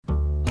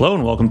Hello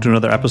and welcome to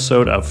another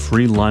episode of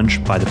Free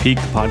Lunch by The Peak,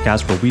 the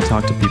podcast where we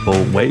talk to people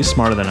way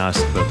smarter than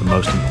us about the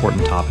most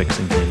important topics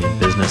in Canadian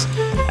business,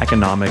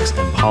 economics,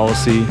 and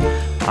policy.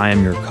 I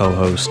am your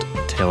co-host,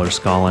 Taylor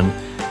Scollin.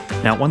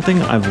 Now, one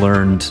thing I've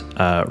learned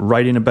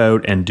writing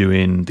about and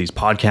doing these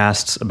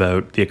podcasts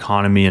about the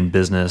economy and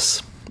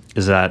business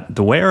is that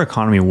the way our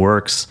economy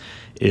works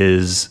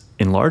is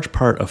in large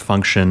part a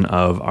function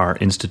of our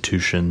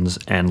institutions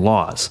and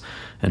laws.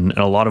 And in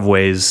a lot of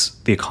ways,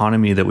 the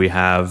economy that we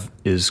have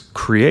is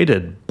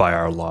created by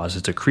our laws.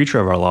 It's a creature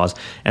of our laws.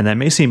 And that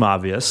may seem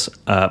obvious,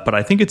 but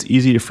I think it's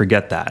easy to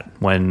forget that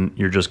when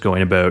you're just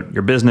going about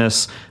your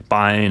business,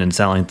 buying and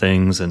selling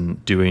things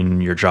and doing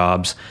your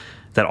jobs,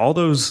 that all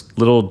those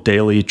little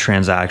daily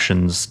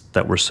transactions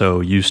that we're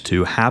so used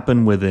to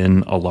happen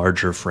within a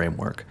larger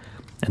framework.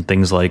 And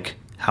things like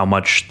how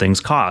much things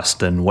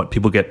cost and what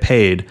people get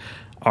paid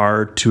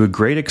are to a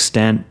great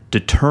extent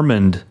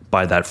determined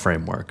by that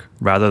framework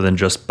rather than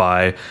just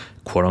by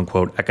quote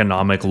unquote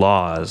economic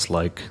laws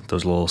like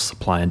those little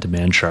supply and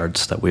demand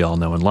charts that we all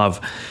know and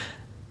love.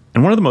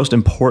 And one of the most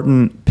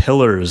important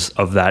pillars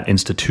of that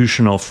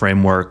institutional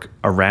framework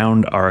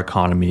around our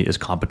economy is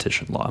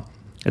competition law.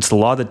 It's the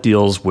law that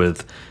deals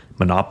with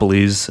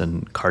monopolies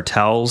and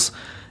cartels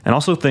and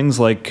also things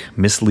like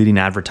misleading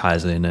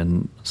advertising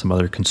and some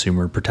other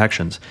consumer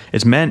protections.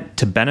 It's meant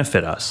to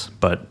benefit us,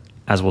 but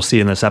as we'll see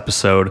in this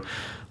episode,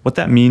 what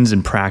that means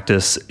in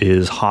practice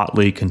is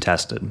hotly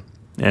contested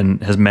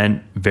and has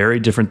meant very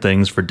different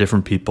things for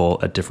different people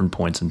at different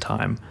points in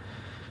time.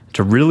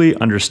 To really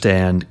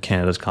understand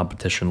Canada's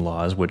competition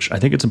laws, which I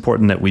think it's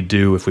important that we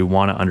do if we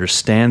want to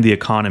understand the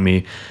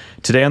economy,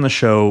 today on the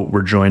show,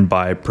 we're joined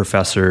by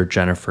Professor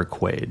Jennifer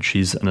Quaid.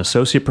 She's an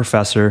associate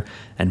professor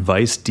and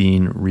vice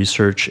dean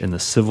research in the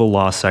civil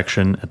law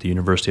section at the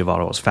University of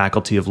Ottawa's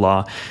Faculty of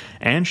Law,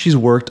 and she's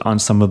worked on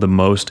some of the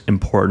most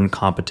important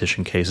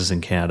competition cases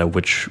in Canada,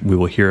 which we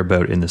will hear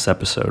about in this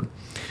episode.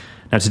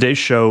 Now, today's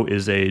show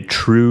is a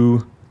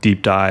true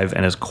deep dive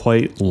and is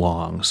quite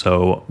long,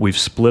 so we've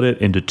split it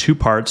into two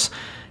parts.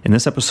 In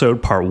this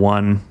episode, part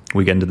one,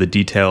 we get into the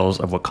details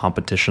of what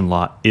competition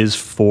law is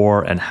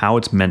for and how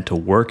it's meant to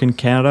work in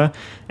Canada.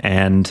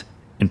 And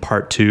in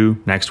part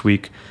two, next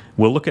week,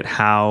 we'll look at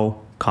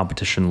how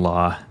competition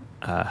law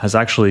has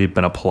actually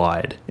been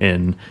applied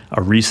in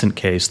a recent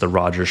case, the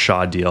Rogers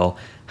Shaw deal,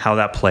 how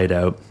that played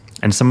out,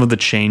 and some of the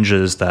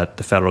changes that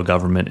the federal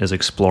government is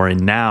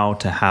exploring now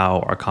to how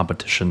our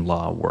competition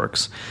law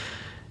works.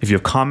 If you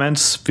have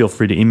comments, feel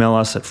free to email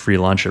us at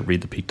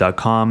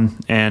freelunch@readthepeak.com.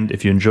 And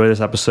if you enjoy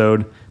this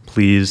episode,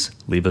 please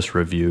leave us a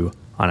review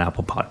on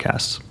Apple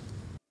Podcasts.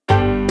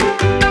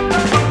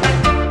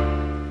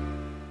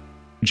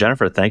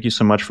 Jennifer, thank you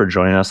so much for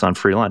joining us on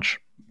Free Lunch.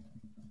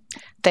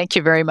 Thank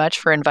you very much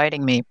for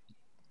inviting me.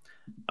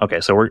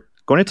 Okay, so we're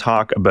going to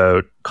talk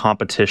about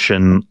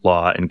competition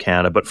law in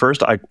Canada. But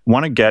first, I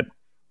want to get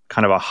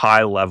kind of a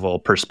high-level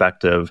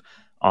perspective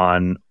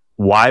on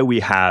why we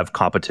have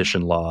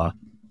competition law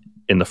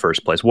in the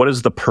first place. What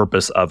is the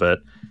purpose of it?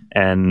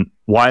 And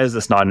why is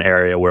this not an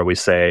area where we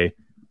say,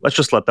 let's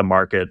just let the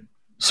market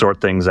sort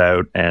things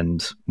out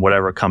and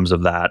whatever comes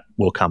of that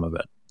will come of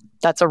it?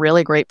 That's a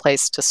really great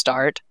place to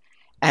start.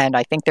 And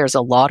I think there's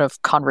a lot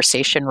of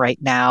conversation right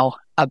now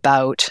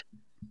about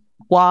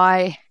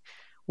why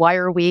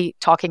are we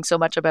talking so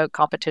much about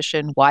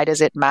competition? Why does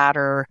it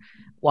matter?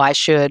 Why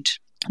should?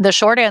 The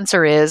short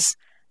answer is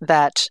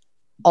that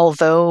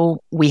although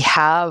we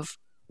have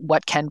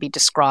what can be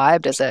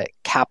described as a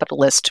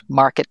capitalist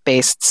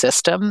market-based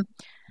system,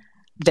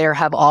 there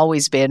have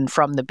always been,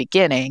 from the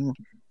beginning,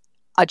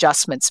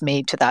 adjustments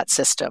made to that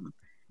system.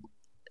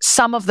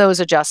 Some of those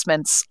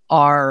adjustments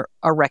are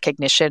a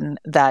recognition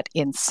that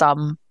in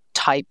some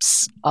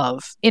types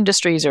of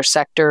industries or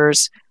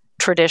sectors,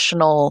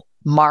 traditional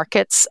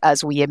markets,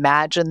 as we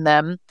imagine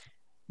them,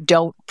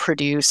 don't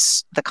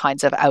produce the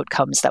kinds of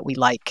outcomes that we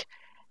like.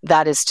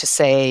 That is to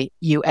say,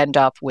 you end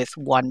up with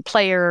one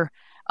player,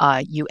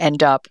 you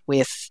end up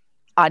with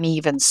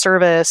uneven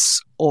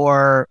service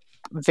or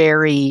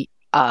very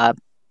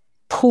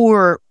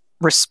poor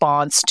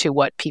response to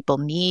what people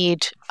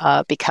need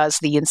because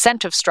the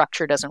incentive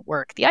structure doesn't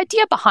work. The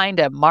idea behind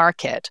a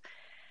market,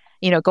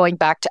 going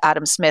back to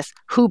Adam Smith,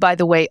 who, by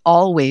the way,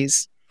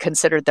 always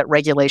considered that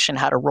regulation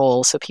had a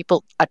role. So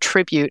people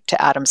attribute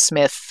to Adam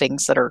Smith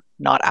things that are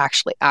not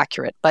actually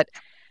accurate. But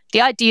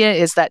the idea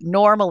is that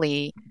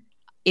normally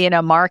in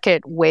a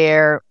market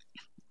where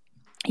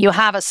you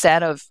have a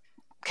set of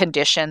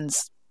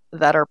conditions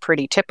that are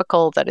pretty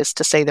typical, that is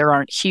to say there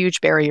aren't huge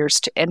barriers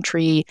to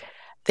entry,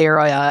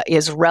 there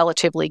is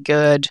relatively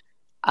good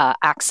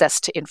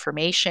access to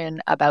information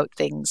about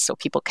things so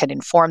people can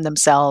inform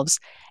themselves.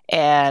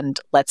 And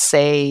let's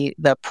say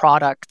the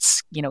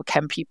products,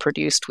 can be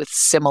produced with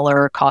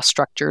similar cost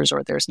structures,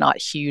 or there's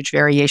not huge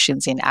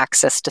variations in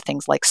access to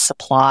things like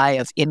supply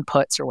of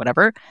inputs or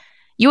whatever.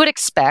 You would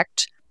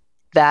expect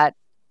that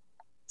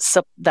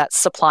that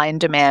supply and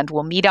demand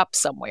will meet up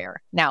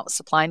somewhere. Now,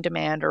 supply and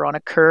demand are on a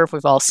curve.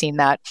 We've all seen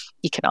that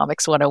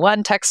Economics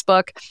 101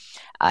 textbook.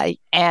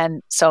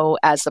 And so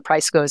as the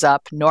price goes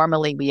up,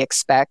 normally we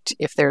expect,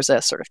 if there's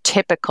a sort of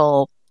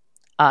typical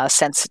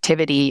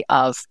sensitivity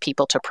of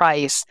people to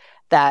price,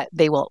 that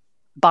they will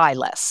buy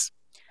less.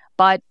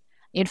 But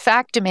in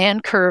fact,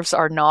 demand curves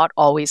are not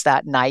always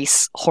that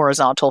nice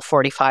horizontal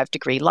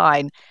 45-degree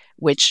line,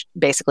 which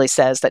basically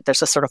says that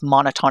there's a sort of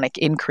monotonic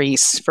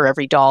increase for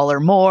every dollar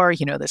more.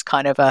 There's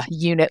kind of a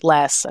unit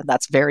less, and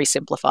that's very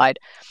simplified.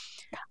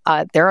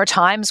 There are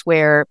times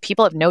where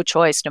people have no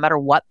choice, no matter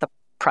what the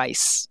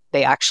price,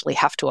 they actually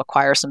have to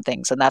acquire some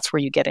things. And that's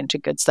where you get into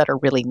goods that are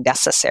really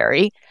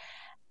necessary.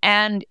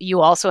 And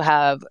you also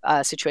have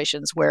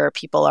situations where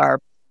people are,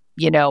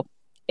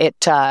 it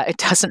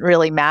doesn't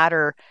really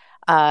matter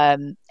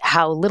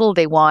how little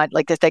they want,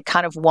 like they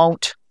kind of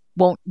won't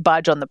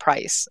budge on the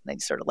price. They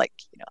sort of like,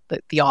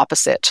 the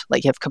opposite,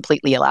 like you have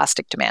completely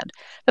elastic demand.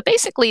 But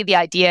basically the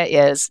idea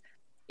is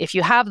if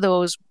you have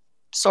those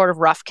sort of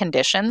rough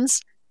conditions,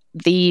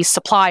 the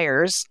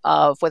suppliers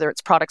of whether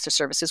it's products or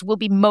services will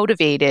be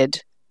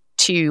motivated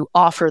to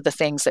offer the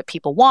things that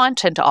people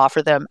want and to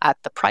offer them at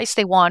the price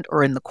they want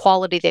or in the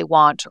quality they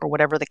want or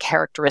whatever the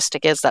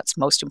characteristic is that's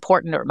most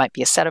important, or it might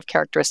be a set of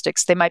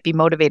characteristics. They might be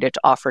motivated to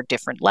offer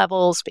different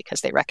levels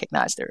because they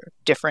recognize there are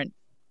different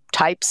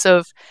types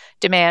of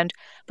demand.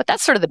 But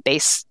that's sort of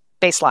the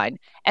baseline.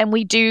 And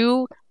we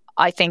do,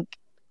 I think,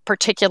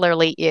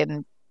 particularly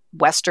in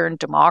Western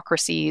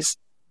democracies,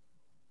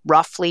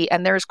 roughly,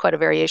 and there's quite a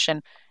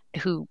variation,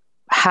 who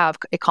have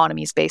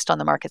economies based on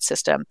the market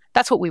system.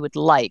 That's what we would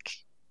like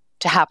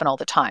to happen all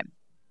the time.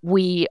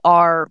 We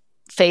are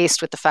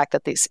faced with the fact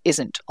that this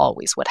isn't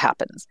always what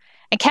happens.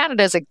 And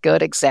Canada is a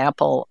good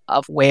example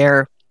of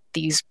where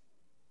these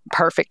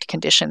perfect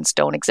conditions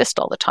don't exist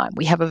all the time.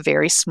 We have a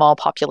very small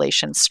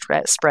population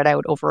spread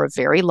out over a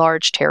very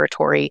large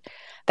territory.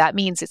 That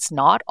means it's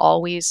not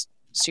always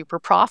super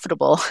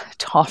profitable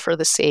to offer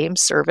the same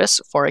service,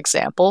 for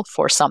example,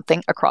 for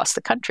something across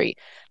the country.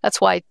 That's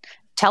why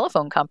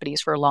telephone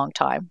companies for a long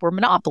time were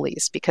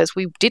monopolies, because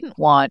we didn't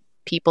want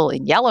people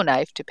in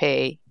Yellowknife to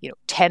pay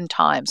 10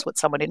 times what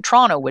someone in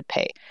Toronto would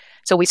pay.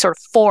 So we sort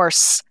of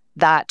force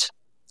that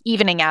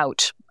evening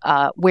out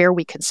where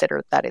we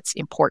consider that it's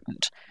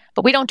important.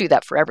 But we don't do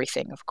that for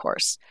everything, of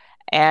course.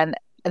 And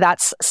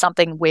that's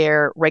something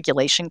where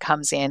regulation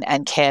comes in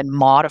and can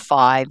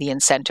modify the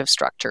incentive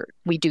structure.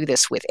 We do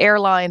this with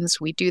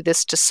airlines. We do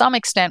this to some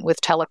extent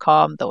with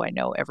telecom, though I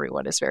know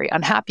everyone is very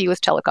unhappy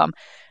with telecom.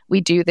 We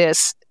do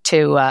this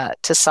to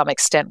some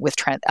extent with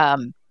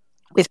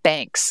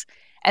banks.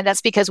 And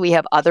that's because we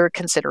have other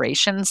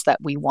considerations that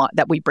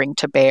we bring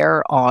to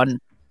bear on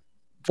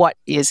what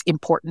is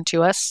important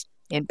to us.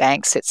 In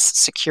banks, it's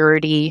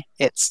security,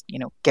 it's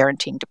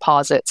guaranteeing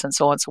deposits and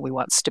so on. So we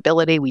want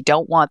stability. We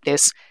don't want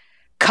this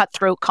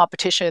cutthroat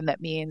competition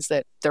that means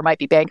that there might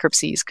be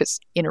bankruptcies, because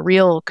in a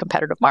real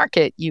competitive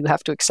market, you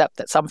have to accept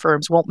that some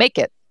firms won't make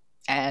it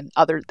and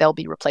they'll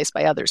be replaced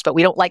by others. But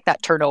we don't like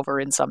that turnover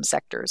in some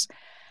sectors.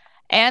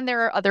 And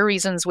there are other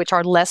reasons which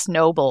are less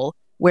noble,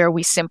 where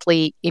we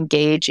simply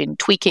engage in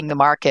tweaking the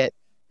market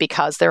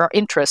because there are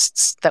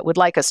interests that would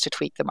like us to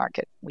tweak the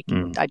market.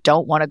 I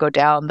don't want to go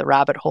down the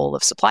rabbit hole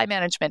of supply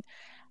management.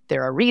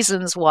 There are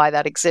reasons why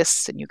that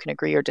exists, and you can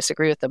agree or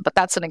disagree with them. But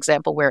that's an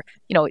example where,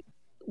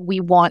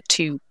 we want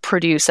to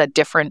produce a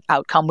different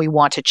outcome. We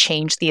want to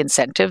change the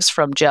incentives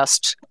from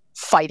just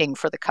fighting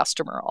for the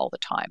customer all the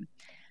time.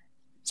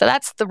 So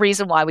that's the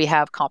reason why we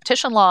have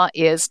competition law,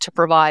 is to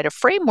provide a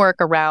framework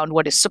around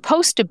what is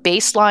supposed to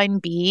baseline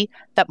be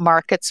that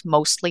markets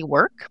mostly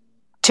work,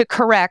 to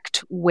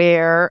correct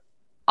where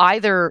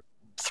either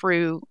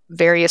through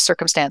various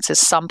circumstances,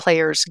 some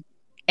players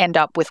end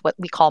up with what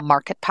we call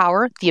market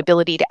power, the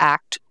ability to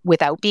act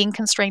without being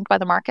constrained by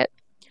the market,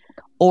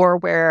 or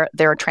where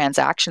there are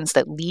transactions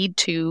that lead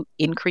to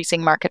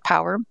increasing market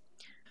power.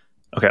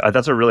 Okay,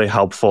 that's a really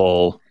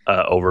helpful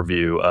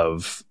overview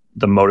of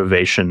the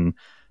motivation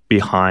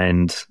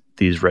behind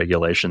these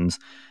regulations.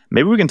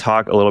 Maybe we can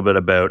talk a little bit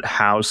about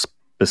how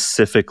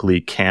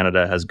specifically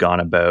Canada has gone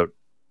about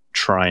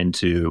trying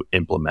to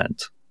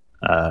implement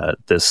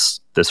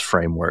this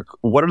framework.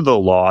 What are the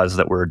laws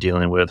that we're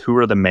dealing with? Who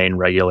are the main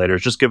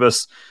regulators? Just give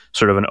us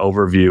sort of an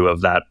overview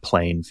of that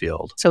playing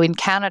field. So in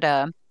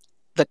Canada,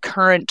 the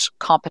current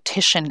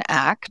Competition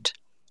Act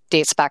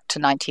dates back to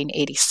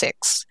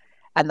 1986.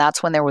 And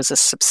that's when there was a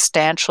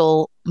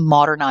substantial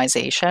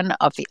modernization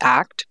of the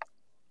Act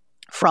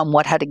from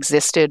what had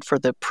existed for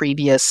the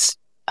previous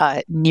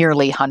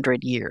nearly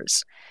 100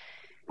 years.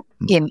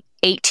 In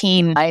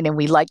 1809, and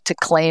we like to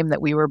claim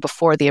that we were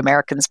before the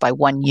Americans by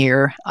 1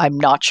 year. I'm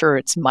not sure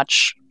it's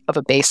much of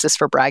a basis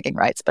for bragging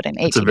rights, but in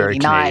 1889... It's a very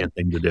Canadian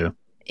thing to do.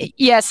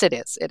 Yes, it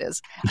is. It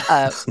is.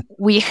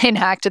 We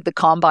enacted the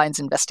Combines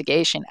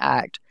Investigation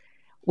Act,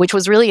 which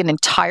was really an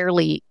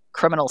entirely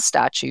criminal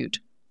statute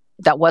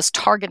that was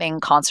targeting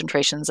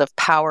concentrations of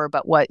power,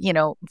 but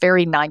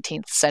very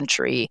 19th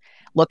century,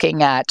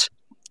 looking at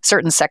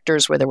certain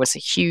sectors where there was a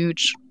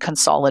huge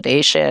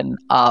consolidation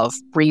of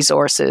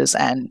resources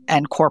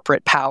and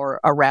corporate power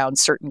around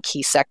certain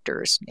key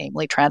sectors,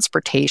 namely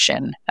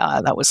transportation.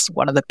 That was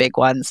one of the big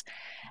ones.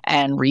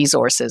 and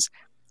resources.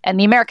 And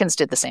the Americans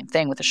did the same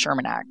thing with the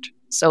Sherman Act.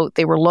 So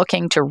they were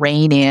looking to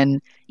rein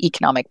in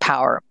economic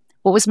power.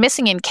 What was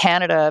missing in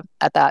Canada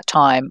at that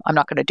time, I'm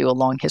not going to do a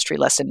long history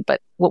lesson,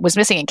 but what was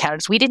missing in Canada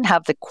is we didn't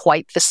have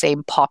quite the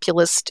same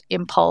populist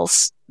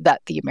impulse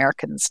that the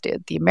Americans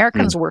did. The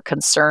Americans were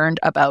concerned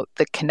about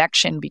the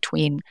connection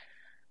between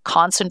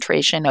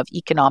concentration of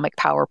economic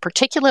power,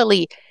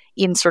 particularly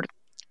in sort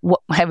of,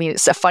 I mean,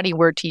 it's a funny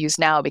word to use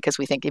now because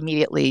we think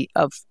immediately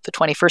of the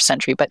 21st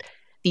century, but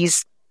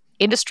these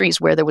industries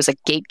where there was a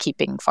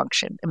gatekeeping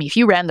function. I mean, if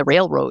you ran the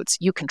railroads,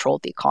 you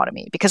controlled the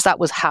economy because that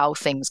was how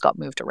things got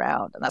moved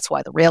around. And that's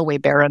why the railway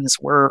barons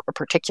were a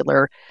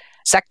particular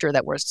sector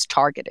that was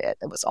targeted.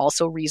 It was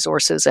also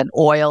resources and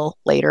oil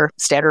later.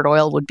 Standard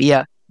Oil would be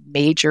a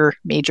major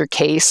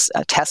case,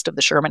 a test of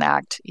the Sherman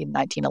Act in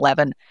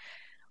 1911.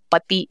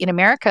 But in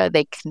America,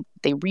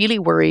 they really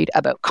worried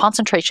about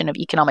concentration of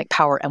economic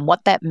power and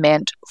what that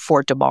meant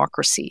for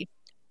democracy.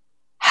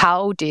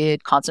 How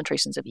did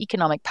concentrations of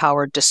economic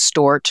power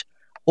distort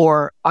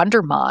or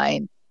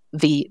undermine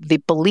the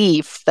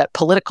belief that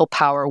political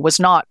power was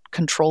not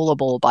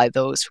controllable by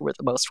those who were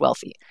the most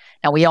wealthy?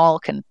 Now, we all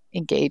can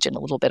engage in a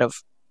little bit of,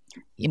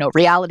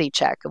 reality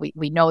check.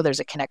 We know there's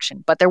a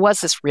connection, but there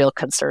was this real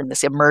concern,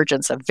 this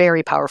emergence of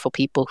very powerful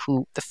people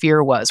who the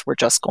fear was were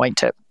just going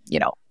to,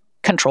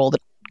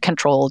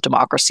 control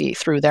democracy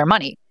through their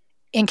money.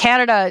 In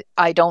Canada,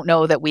 I don't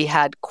know that we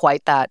had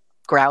quite that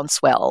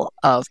groundswell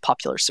of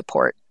popular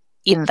support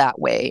in that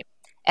way.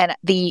 And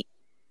the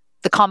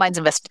Combines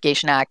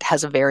Investigation Act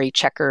has a very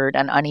checkered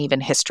and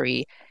uneven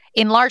history,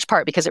 in large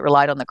part because it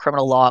relied on the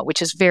criminal law,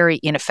 which is very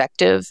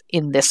ineffective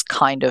in this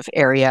kind of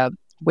area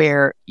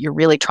where you're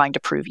really trying to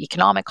prove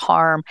economic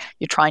harm.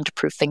 You're trying to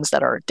prove things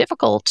that are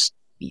difficult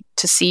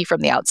to see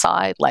from the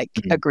outside, like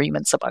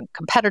agreements among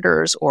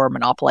competitors or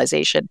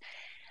monopolization.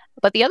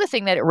 But the other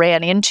thing that it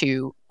ran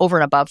into over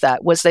and above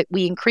that was that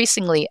we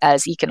increasingly,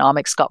 as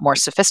economics got more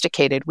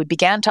sophisticated, we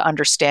began to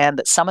understand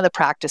that some of the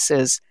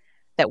practices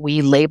that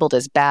we labeled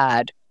as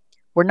bad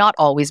were not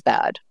always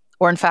bad,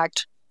 or in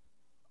fact,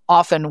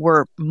 often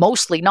were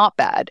mostly not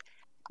bad.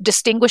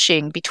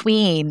 Distinguishing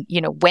between,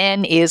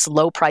 when is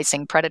low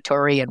pricing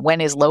predatory and when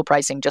is low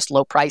pricing just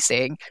low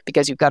pricing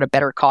because you've got a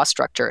better cost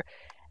structure,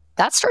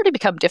 that started to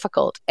become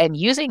difficult. And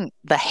using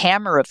the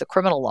hammer of the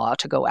criminal law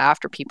to go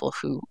after people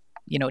who,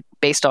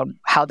 based on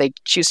how they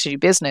choose to do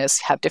business,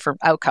 have different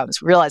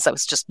outcomes, realized that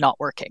was just not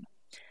working.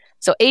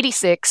 So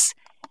 86,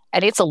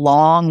 and it's a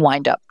long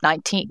wind-up.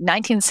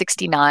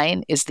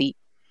 1969 is the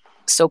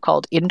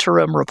so-called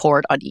interim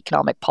report on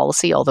economic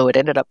policy, although it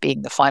ended up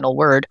being the final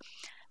word,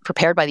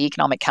 prepared by the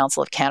Economic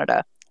Council of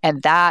Canada.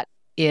 And that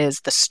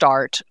is the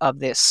start of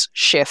this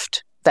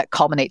shift that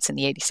culminates in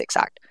the 86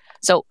 Act.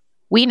 So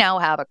we now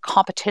have a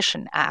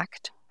Competition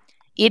Act.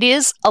 It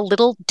is a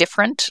little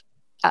different.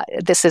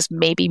 This is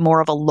maybe more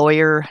of a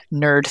lawyer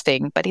nerd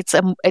thing, but it's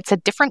a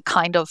different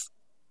kind of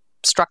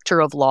structure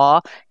of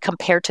law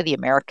compared to the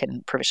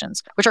American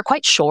provisions, which are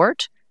quite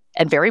short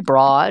and very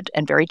broad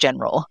and very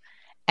general.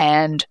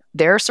 And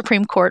their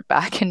Supreme Court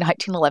back in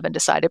 1911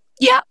 decided,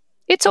 yeah,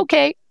 it's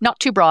okay, not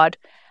too broad.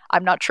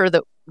 I'm not sure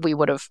that we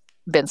would have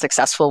been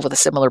successful with a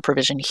similar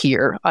provision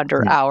here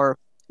under our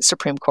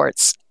Supreme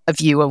Court's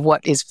view of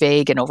what is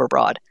vague and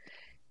overbroad.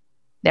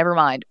 Never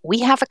mind. We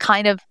have a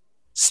kind of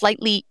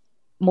slightly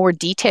more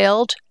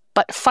detailed,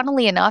 but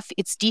funnily enough,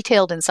 it's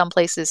detailed in some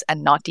places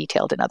and not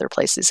detailed in other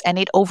places. And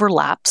it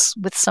overlaps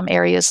with some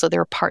areas. So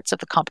there are parts of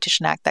the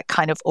Competition Act that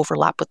kind of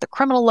overlap with the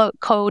criminal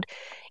code.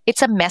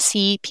 It's a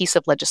messy piece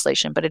of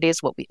legislation, but it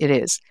is what it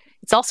is.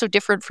 It's also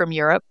different from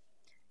Europe,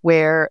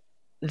 where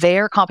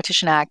their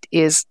Competition Act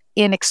is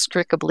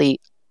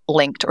inextricably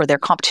linked, or their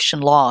competition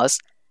laws,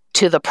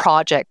 to the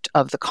project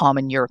of the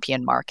common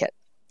European market.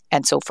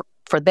 And so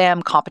for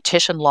them,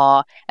 competition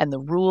law and the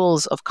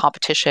rules of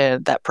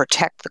competition that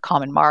protect the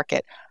common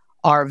market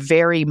are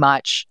very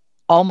much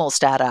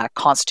almost at a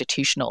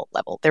constitutional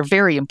level. They're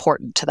very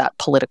important to that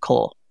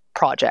political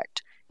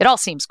project. It all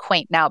seems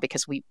quaint now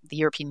because the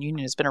European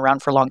Union has been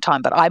around for a long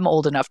time, but I'm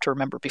old enough to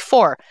remember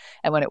before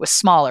and when it was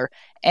smaller,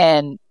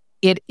 and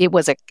it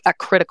was a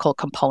critical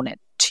component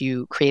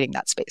to creating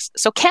that space.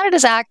 So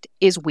Canada's Act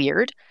is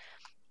weird.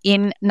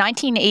 In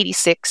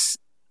 1986,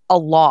 a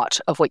lot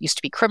of what used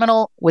to be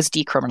criminal was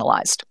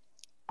decriminalized.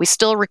 We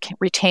still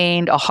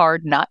retained a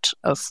hard nut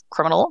of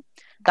criminal.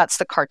 That's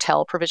the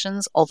cartel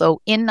provisions,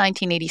 although in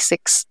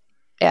 1986,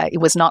 it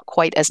was not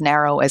quite as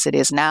narrow as it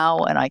is now,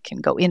 and I can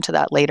go into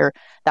that later.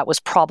 That was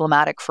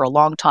problematic for a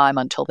long time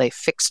until they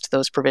fixed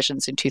those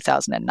provisions in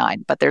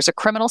 2009. But there's a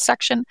criminal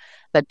section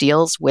that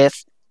deals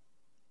with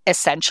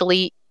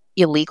essentially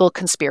illegal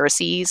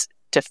conspiracies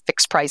to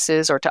fix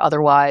prices or to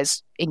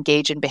otherwise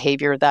engage in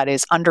behavior that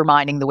is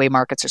undermining the way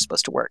markets are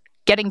supposed to work,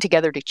 getting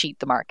together to cheat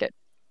the market,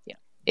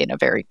 in a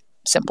very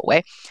simple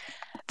way.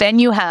 Then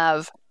you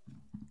have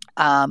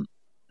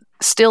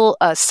still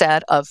a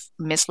set of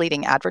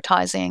misleading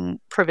advertising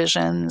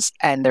provisions,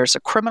 and there's a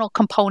criminal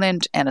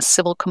component and a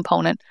civil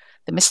component.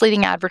 The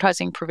misleading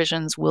advertising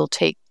provisions will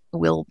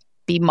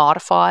be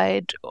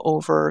modified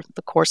over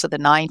the course of the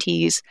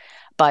 90s,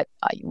 but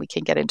we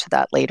can get into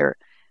that later.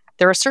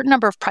 There are a certain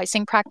number of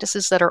pricing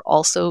practices that are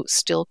also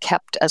still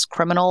kept as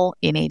criminal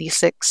in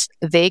 86.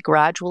 They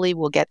gradually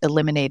will get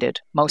eliminated,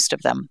 most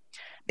of them,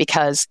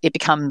 because it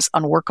becomes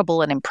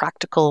unworkable and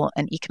impractical,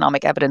 and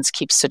economic evidence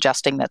keeps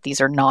suggesting that these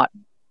are not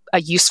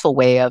a useful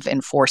way of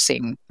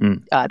enforcing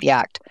the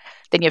act.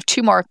 Then you have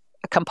two more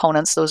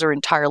components. Those are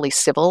entirely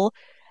civil,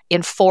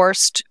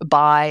 enforced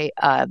by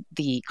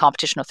the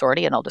competition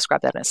authority, and I'll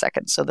describe that in a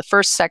second. So the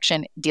first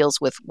section deals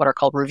with what are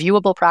called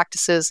reviewable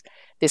practices.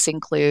 This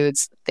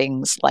includes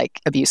things like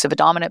abuse of a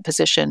dominant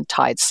position,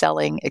 tied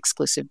selling,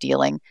 exclusive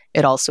dealing.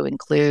 It also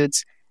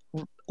includes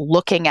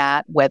looking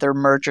at whether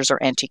mergers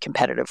are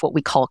anti-competitive, what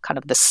we call kind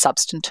of the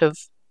substantive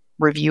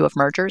review of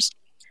mergers.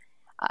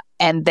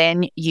 And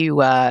then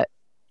you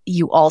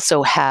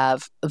also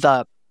have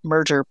the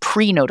merger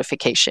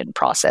pre-notification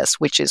process,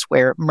 which is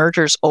where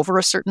mergers over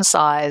a certain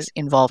size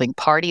involving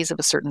parties of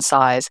a certain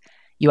size,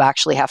 you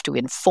actually have to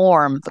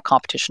inform the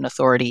competition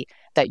authority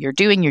that you're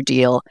doing your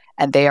deal,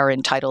 and they are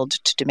entitled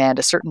to demand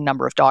a certain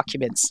number of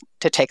documents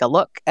to take a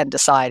look and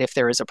decide if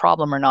there is a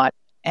problem or not.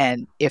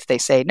 And if they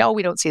say, no,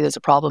 we don't see there's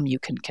a problem, you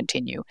can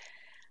continue.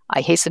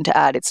 I hasten to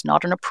add, it's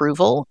not an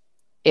approval.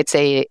 It's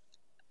a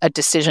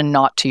decision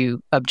not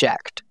to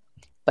object.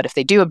 But if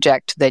they do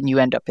object, then you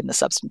end up in the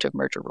substantive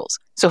merger rules.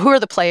 So who are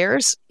the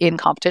players in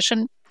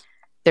competition?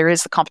 There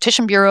is the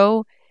Competition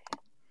Bureau.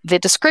 The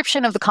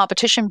description of the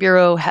Competition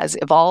Bureau has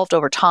evolved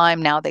over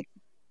time. Now they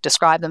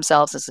describe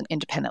themselves as an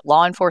independent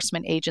law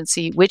enforcement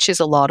agency, which is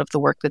a lot of the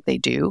work that they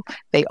do.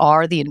 They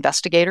are the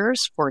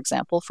investigators, for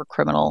example, for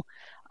criminal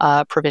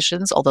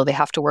provisions, although they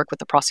have to work with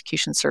the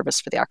prosecution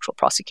service for the actual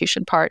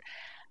prosecution part.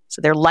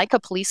 So they're like a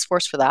police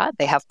force for that.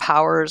 They have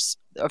powers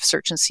of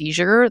search and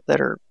seizure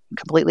that are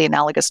completely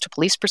analogous to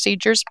police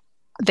procedures.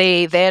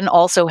 They then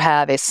also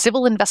have a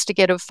civil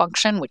investigative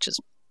function, which is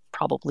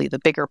probably the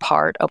bigger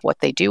part of what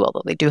they do,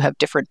 although they do have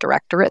different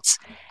directorates.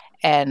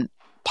 And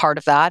part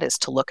of that is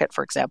to look at,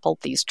 for example,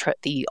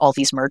 all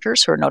these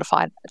mergers who are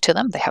notified to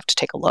them. They have to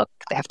take a look.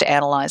 They have to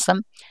analyze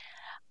them.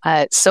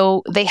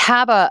 So they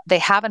have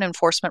an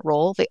enforcement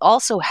role. They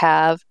also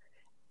have,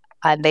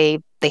 and they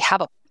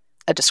have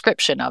a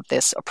description of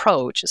this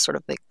approach is sort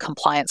of the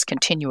compliance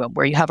continuum,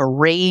 where you have a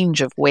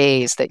range of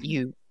ways that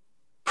you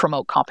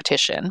promote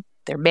competition.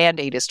 Their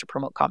mandate is to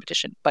promote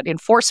competition, but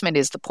enforcement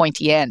is the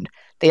pointy end.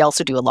 They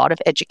also do a lot of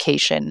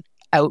education,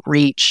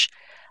 outreach,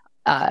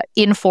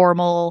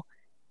 informal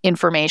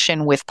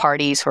information with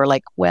parties who are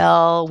like,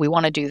 well, we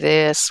want to do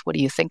this. What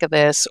do you think of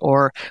this?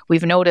 Or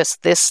we've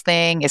noticed this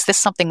thing. Is this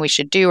something we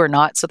should do or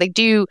not? So they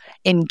do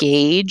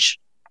engage,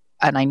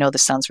 and I know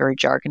this sounds very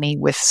jargony,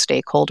 with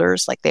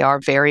stakeholders. Like they are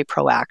very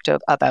proactive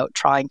about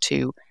trying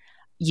to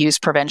use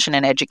prevention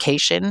and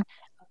education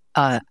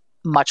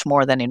much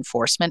more than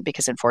enforcement,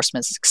 because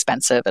enforcement is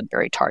expensive and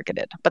very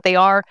targeted. But they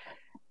are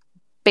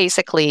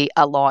basically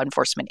a law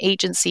enforcement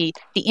agency.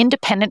 The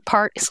independent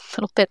part is a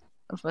little bit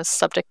of a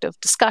subject of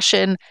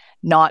discussion,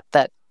 not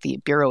that the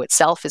Bureau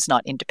itself is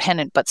not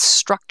independent, but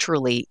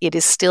structurally it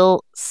is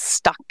still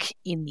stuck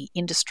in the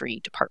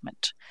industry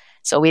department.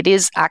 So it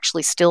is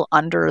actually still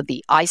under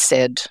the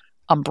ISED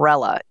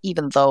umbrella,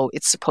 even though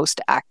it's supposed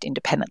to act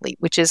independently,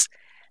 which is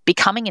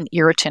becoming an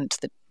irritant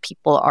that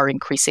people are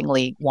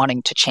increasingly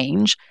wanting to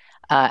change.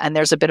 And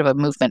there's a bit of a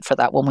movement for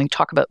that. When we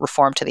talk about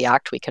reform to the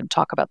Act, we can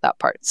talk about that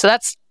part. So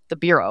that's the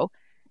Bureau.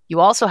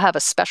 You also have a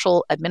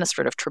special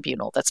administrative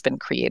tribunal that's been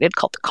created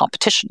called the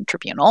Competition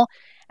Tribunal.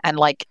 And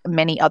like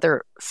many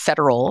other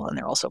federal, and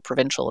there are also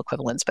provincial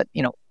equivalents, but,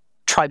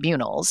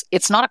 tribunals,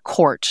 it's not a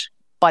court,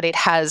 but it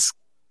has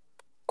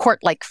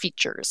court-like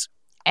features.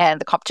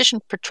 And the Competition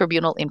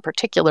Tribunal in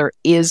particular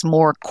is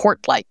more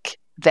court-like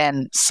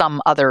than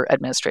some other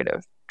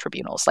administrative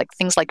tribunals. Like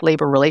things like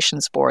labor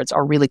relations boards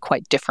are really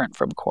quite different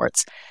from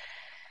courts.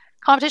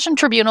 Competition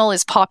Tribunal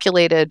is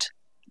populated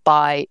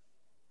by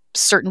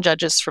certain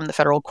judges from the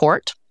federal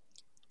court,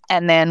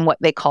 and then what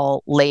they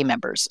call lay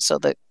members. So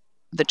the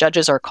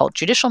judges are called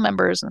judicial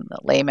members, and the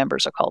lay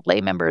members are called lay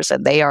members,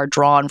 and they are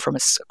drawn from a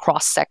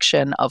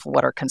cross-section of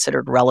what are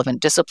considered relevant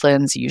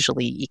disciplines,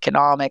 usually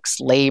economics,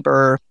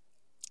 labor,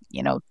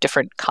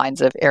 different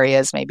kinds of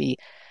areas, maybe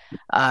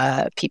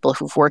people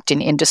who've worked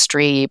in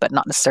industry, but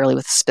not necessarily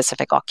with a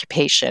specific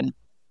occupation.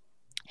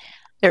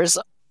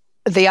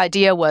 The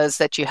idea was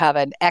that you have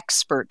an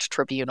expert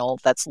tribunal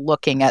that's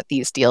looking at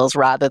these deals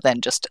rather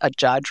than just a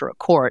judge or a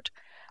court.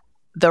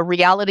 The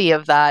reality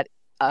of that,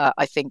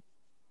 I think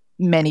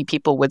many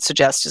people would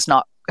suggest,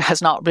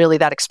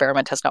 that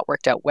experiment has not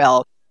worked out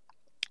well.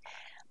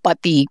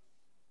 But the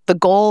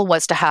goal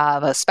was to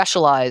have a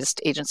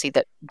specialized agency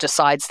that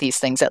decides these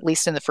things, at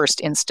least in the first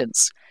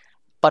instance,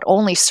 but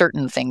only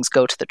certain things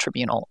go to the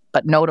tribunal,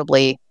 but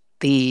notably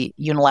the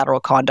unilateral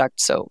conduct,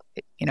 so,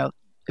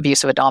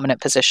 abuse of a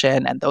dominant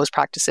position and those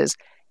practices,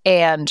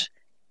 and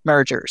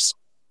mergers.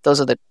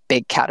 Those are the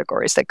big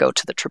categories that go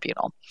to the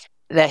tribunal.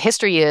 The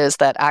history is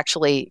that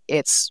actually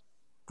it's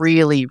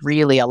really,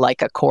 really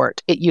like a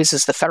court. It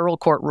uses the federal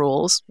court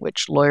rules,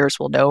 which lawyers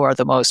will know are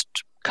the most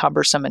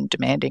cumbersome and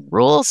demanding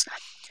rules.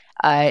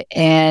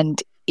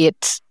 And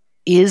it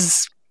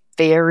has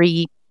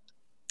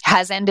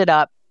ended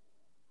up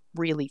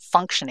really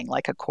functioning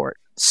like a court.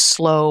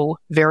 Slow,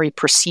 very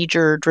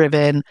procedure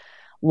driven,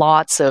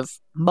 lots of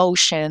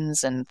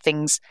motions and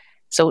things.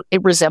 So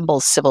it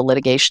resembles civil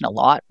litigation a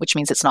lot, which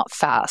means it's not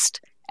fast.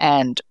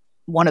 And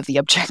one of the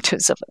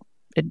objectives of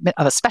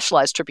a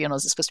specialized tribunal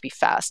is it's supposed to be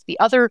fast. The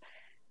other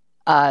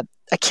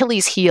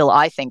Achilles heel,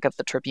 I think, of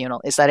the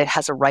tribunal is that it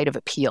has a right of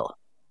appeal.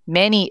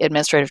 Many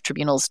administrative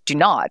tribunals do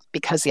not,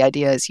 because the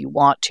idea is you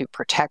want to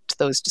protect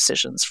those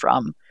decisions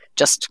from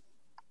just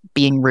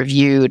being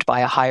reviewed by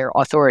a higher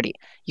authority.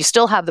 You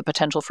still have the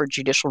potential for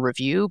judicial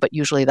review, but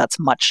usually that's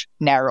much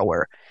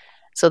narrower.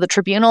 So the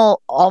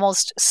tribunal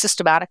almost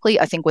systematically,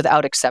 I think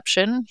without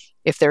exception,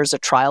 if there's a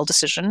trial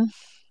decision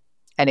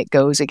and it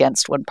goes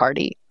against one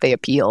party, they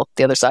appeal,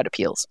 the other side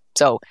appeals.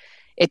 So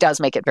it does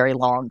make it very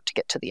long to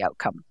get to the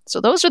outcome.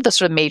 So those are the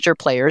sort of major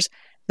players.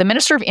 The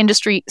Minister of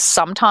Industry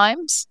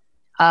sometimes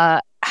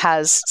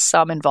has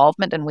some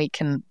involvement, and we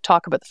can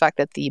talk about the fact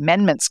that the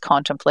amendments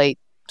contemplate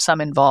some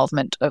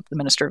involvement of the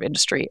Minister of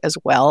Industry as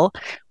well,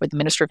 where the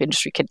Minister of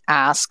Industry can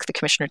ask the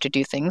Commissioner to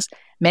do things.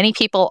 Many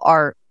people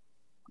are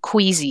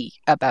queasy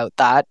about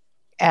that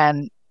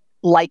and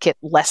like it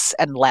less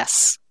and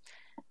less,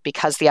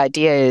 because the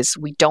idea is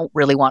we don't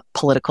really want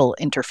political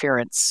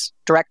interference,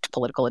 direct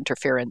political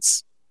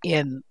interference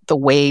in the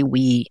way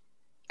we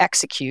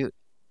execute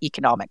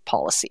economic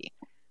policy.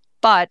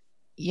 But,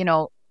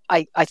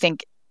 I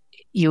think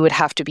you would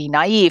have to be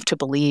naive to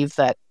believe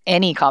that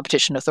any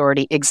competition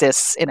authority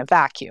exists in a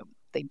vacuum.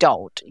 They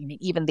don't.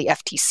 Even the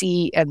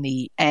FTC and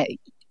the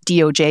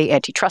DOJ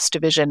Antitrust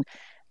Division,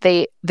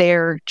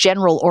 their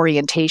general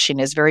orientation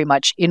is very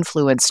much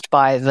influenced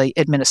by the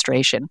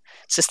administration.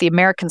 It's just the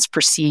Americans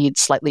proceed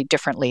slightly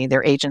differently.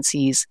 Their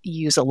agencies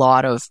use a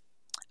lot of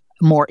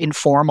more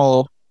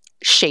informal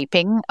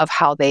shaping of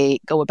how they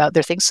go about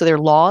their things. So their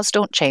laws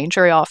don't change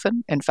very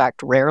often, in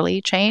fact,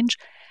 rarely change,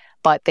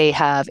 but they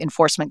have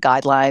enforcement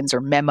guidelines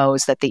or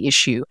memos that they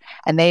issue,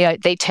 and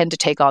they tend to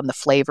take on the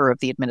flavor of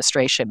the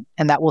administration,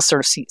 and that will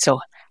sort of see.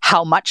 So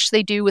how much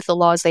they do with the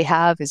laws they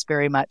have is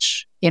very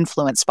much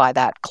influenced by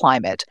that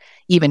climate,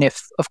 even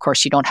if, of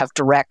course, you don't have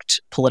direct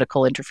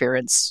political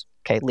interference,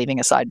 leaving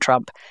aside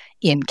Trump,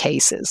 in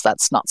cases.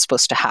 That's not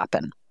supposed to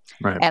happen.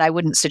 Right. And I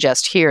wouldn't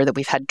suggest here that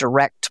we've had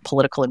direct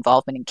political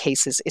involvement in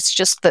cases. It's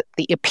just that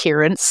the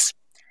appearance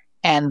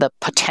and the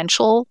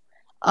potential,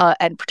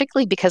 and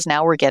particularly because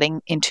now we're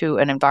getting into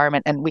an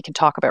environment, and we can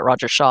talk about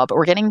Roger Shaw, but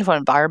we're getting into an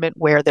environment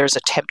where there's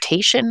a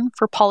temptation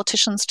for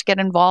politicians to get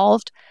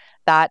involved.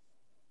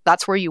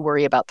 That's where you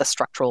worry about the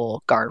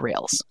structural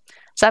guardrails.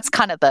 So that's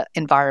kind of the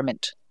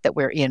environment that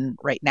we're in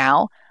right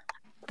now.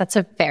 That's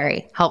a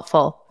very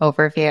helpful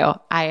overview.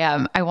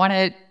 I want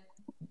to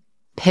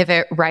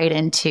pivot right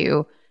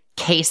into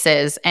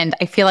cases, and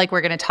I feel like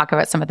we're going to talk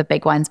about some of the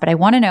big ones, but I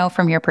want to know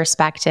from your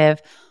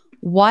perspective,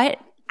 what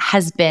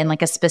has been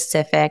like a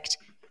specific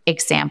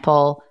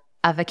example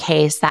of a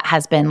case that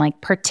has been like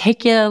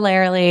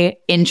particularly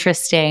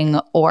interesting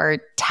or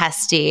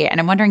testy? And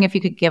I'm wondering if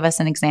you could give us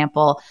an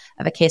example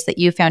of a case that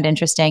you found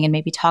interesting and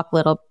maybe talk a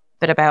little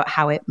bit about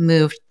how it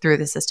moved through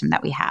the system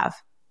that we have.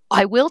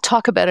 I will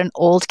talk about an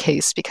old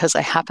case because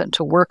I happened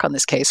to work on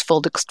this case.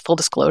 Full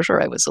disclosure,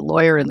 I was a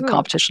lawyer in the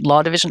Competition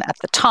Law Division at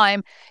the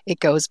time. It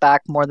goes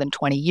back more than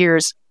 20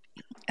 years.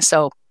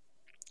 So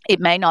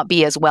it may not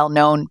be as well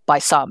known by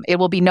some. It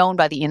will be known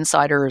by the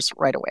insiders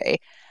right away.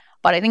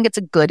 But I think it's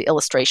a good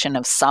illustration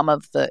of some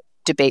of the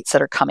debates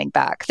that are coming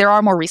back. There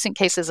are more recent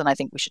cases, and I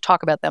think we should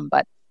talk about them.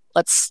 But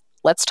let's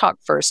talk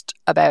first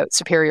about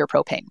Superior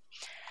Propane.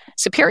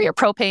 Superior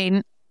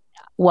Propane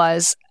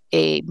was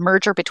a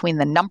merger between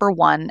the number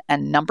one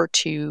and number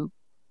two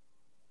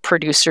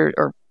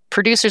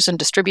producers and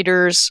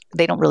distributors.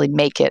 They don't really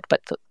make it, but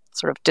the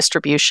sort of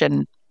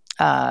distribution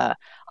of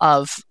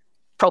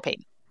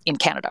propane in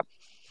Canada.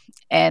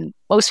 And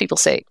most people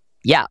say,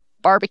 yeah,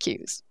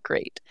 barbecues,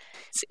 great.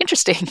 It's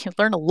interesting. You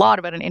learn a lot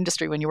about an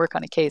industry when you work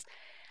on a case.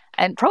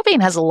 And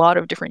propane has a lot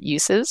of different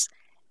uses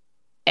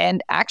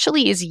and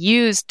actually is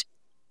used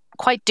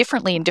quite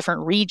differently in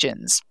different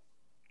regions.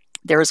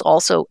 There is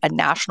also a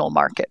national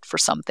market for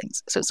some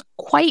things. So it's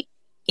quite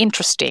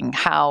interesting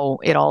how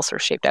it all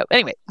sort of shaped out.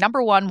 Anyway,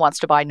 number one wants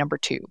to buy number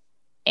two.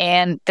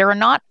 And there are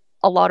not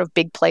a lot of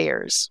big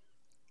players.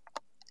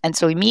 And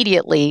so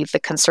immediately the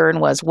concern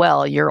was,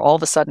 well, you're all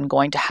of a sudden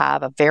going to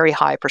have a very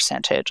high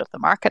percentage of the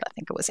market. I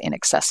think it was in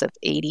excess of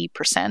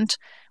 80%,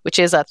 which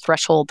is a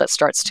threshold that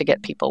starts to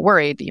get people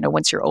worried.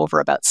 Once you're over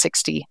about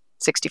 60,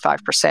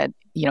 65%,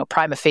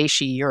 prima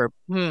facie, you're,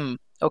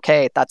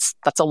 okay, that's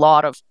a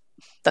lot of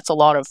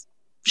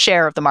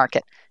share of the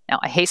market. Now,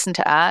 I hasten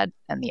to add,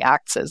 and the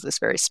Act says this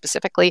very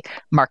specifically,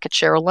 market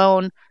share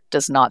alone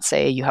does not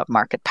say you have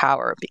market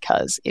power,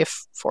 because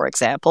if, for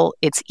example,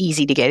 it's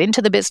easy to get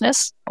into the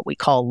business, what we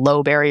call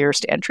low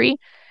barriers to entry,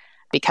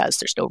 because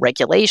there's no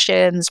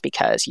regulations,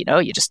 because,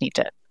 you just need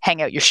to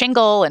hang out your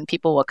shingle and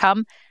people will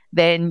come,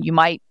 then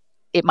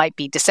it might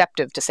be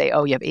deceptive to say,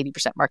 oh, you have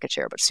 80% market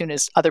share. But as soon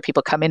as other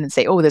people come in and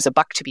say, oh, there's a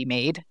buck to be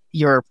made,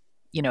 you're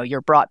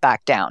brought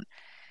back down.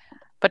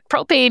 But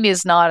propane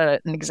is not an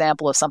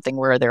example of something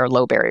where there are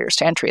low barriers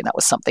to entry, and that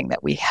was something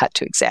that we had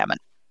to examine.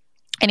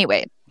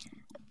 Anyway,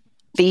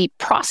 the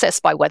process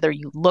by whether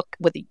you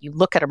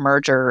look at a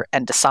merger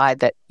and decide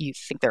that you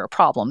think there are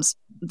problems,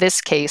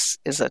 this case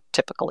is a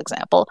typical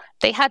example.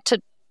 They had to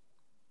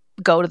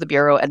go to the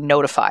Bureau and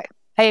notify,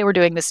 hey, we're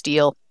doing this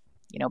deal,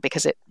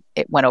 because it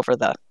went over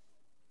the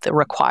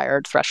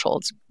required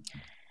thresholds.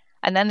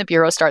 And then the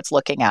Bureau starts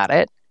looking at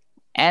it.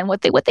 And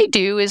what they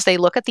do is they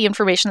look at the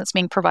information that's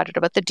being provided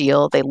about the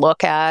deal. They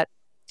look at,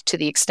 to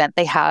the extent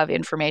they have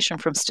information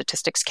from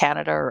Statistics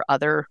Canada or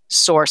other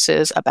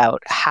sources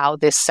about how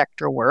this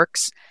sector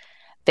works.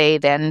 They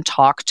then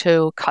talk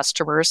to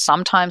customers,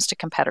 sometimes to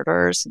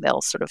competitors.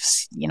 They'll sort of,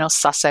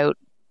 suss out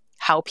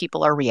how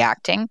people are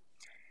reacting.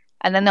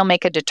 And then they'll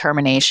make a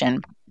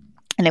determination.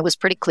 And it was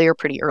pretty clear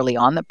pretty early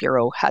on the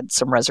Bureau had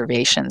some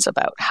reservations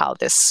about how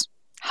this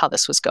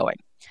was going.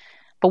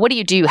 But what do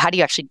you do? How do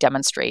you actually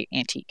demonstrate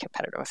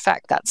anti-competitive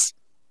effect? That's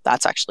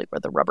actually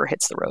where the rubber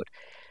hits the road.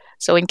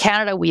 So in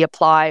Canada, we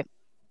apply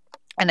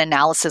an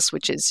analysis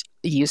which is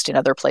used in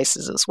other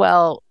places as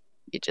well.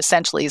 It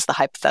essentially is the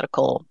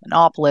hypothetical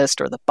monopolist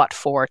or the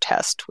but-for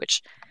test,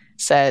 which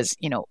says,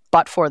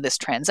 but for this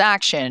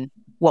transaction,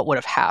 what would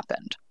have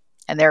happened?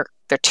 And there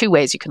are two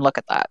ways you can look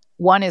at that.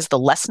 One is the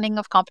lessening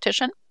of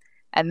competition.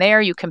 And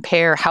there you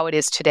compare how it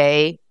is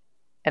today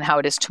and how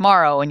it is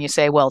tomorrow. And you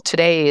say, well,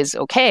 today is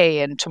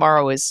okay and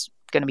tomorrow is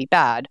going to be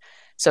bad.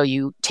 So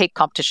you take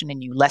competition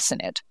and you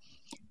lessen it.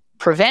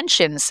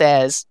 Prevention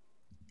says,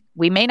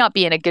 we may not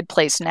be in a good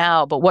place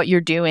now, but what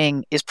you're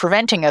doing is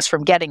preventing us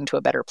from getting to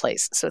a better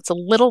place. So it's a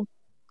little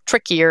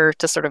trickier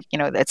to sort of,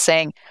 it's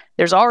saying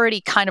there's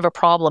already kind of a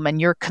problem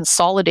and you're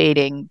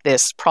consolidating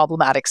this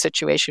problematic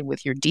situation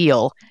with your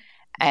deal.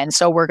 And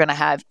so we're going to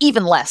have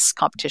even less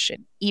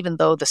competition, even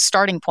though the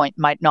starting point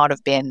might not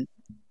have been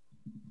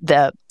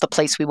the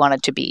place we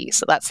wanted to be.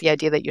 So that's the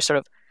idea that you're sort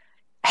of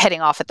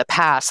heading off at the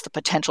pass, the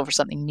potential for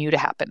something new to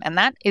happen. And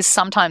that is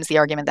sometimes the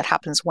argument that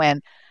happens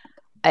when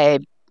a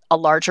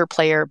larger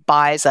player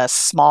buys a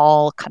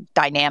small,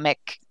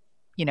 dynamic,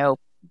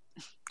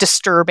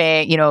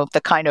 disturbing,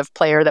 the kind of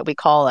player that we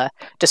call a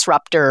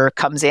disruptor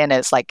comes in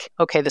as like,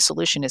 okay, the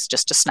solution is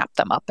just to snap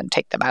them up and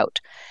take them out.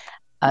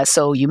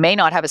 So you may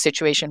not have a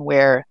situation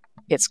where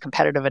it's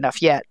competitive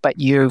enough yet, but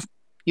you've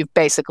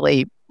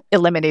basically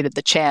eliminated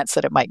the chance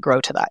that it might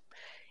grow to that.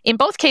 In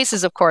both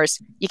cases, of course,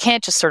 you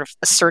can't just sort of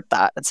assert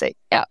that and say,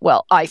 yeah,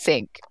 well, I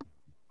think.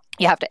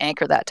 You have to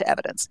anchor that to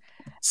evidence.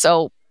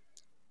 So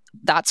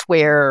that's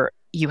where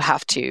you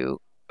have to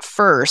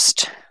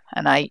first,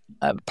 and I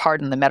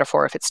pardon the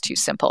metaphor if it's too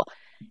simple,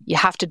 you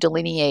have to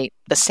delineate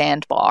the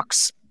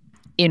sandbox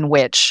in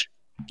which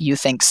you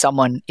think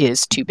someone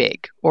is too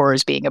big or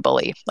is being a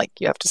bully. Like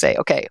you have to say,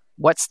 okay,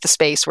 what's the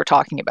space we're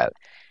talking about?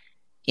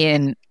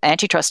 In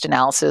antitrust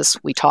analysis,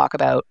 we talk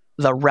about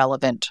the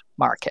relevant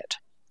market.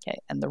 Okay?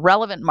 And the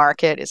relevant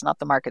market is not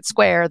the market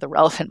square. The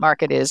relevant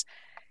market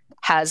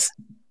has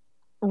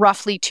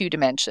roughly two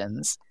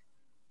dimensions.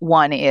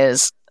 One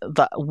is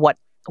what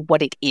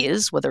it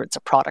is, whether it's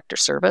a product or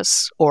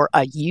service, or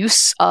a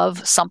use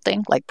of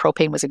something, like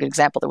propane was a good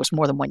example. There was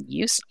more than one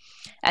use.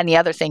 And the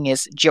other thing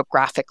is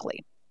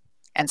geographically.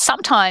 And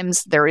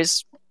sometimes there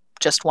is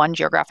just one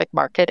geographic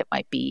market. It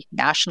might be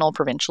national,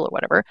 provincial, or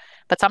whatever.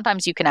 But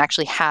sometimes you can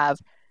actually have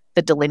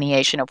the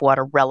delineation of what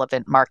a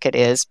relevant market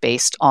is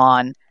based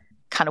on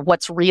kind of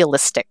what's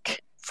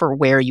realistic for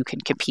where you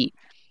can compete.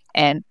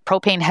 And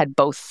propane had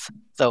both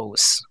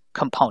those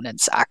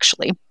components,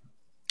 actually.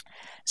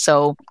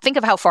 So think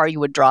of how far you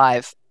would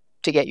drive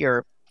to get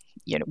your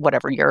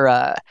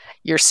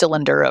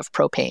cylinder of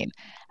propane.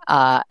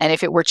 And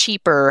if it were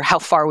cheaper, how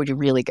far would you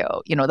really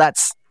go?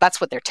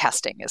 That's what they're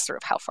testing, is sort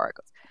of how far it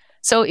goes.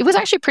 So it was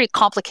actually a pretty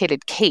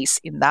complicated case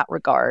in that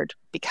regard,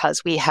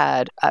 because we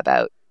had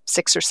about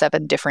 6 or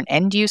 7 different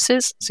end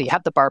uses. So you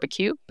have the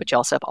barbecue, but you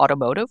also have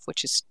automotive,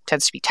 which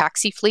tends to be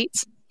taxi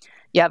fleets.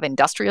 You have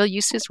industrial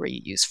uses where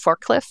you use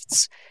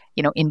forklifts,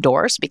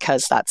 indoors,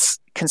 because that's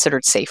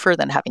considered safer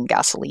than having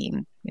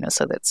gasoline,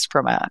 so that's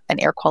from an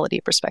air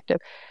quality perspective.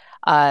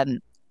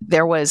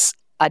 There was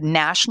a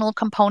national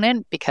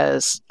component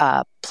because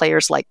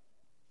players like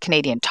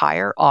Canadian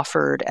Tire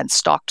offered and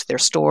stocked their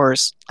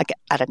stores like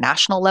at a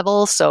national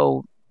level.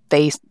 So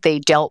they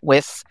dealt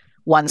with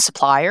one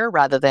supplier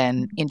rather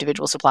than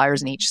individual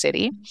suppliers in each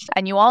city.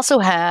 And you also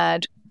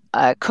had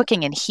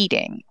cooking and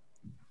heating.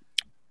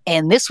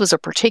 And this was a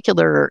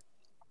particular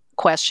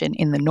question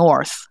in the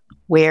north,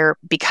 where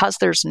because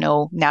there's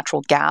no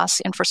natural gas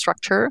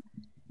infrastructure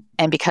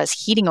and because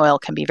heating oil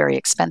can be very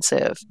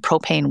expensive,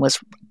 propane was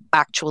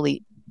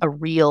actually a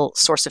real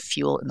source of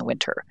fuel in the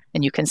winter.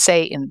 And you can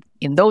say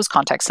in those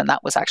contexts, and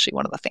that was actually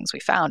one of the things we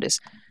found, is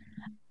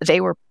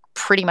they were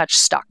pretty much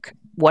stuck.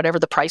 Whatever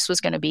the price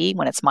was going to be,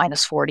 when it's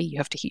minus 40, you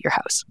have to heat your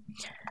house.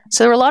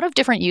 So there were a lot of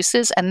different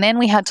uses, and then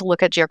we had to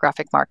look at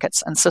geographic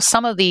markets. And so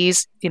some of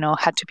these,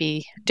 had to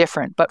be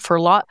different. But for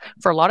a lot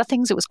of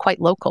things, it was quite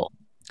local.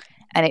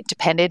 And it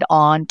depended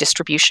on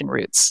distribution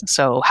routes.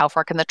 So how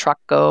far can the truck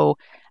go?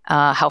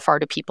 How far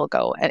do people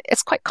go? And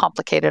it's quite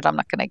complicated. I'm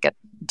not going to get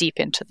deep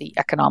into the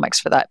economics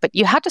for that. But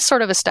you had to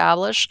sort of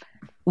establish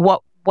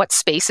what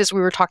spaces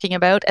we were talking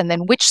about and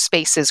then which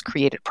spaces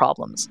created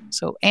problems.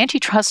 So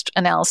antitrust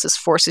analysis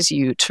forces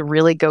you to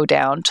really go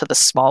down to the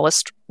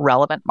smallest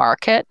relevant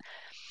market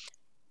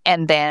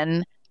and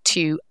then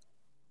to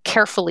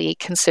carefully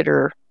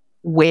consider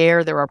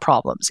where there are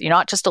problems. You're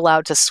not just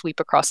allowed to sweep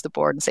across the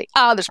board and say,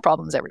 there's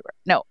problems everywhere.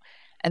 No.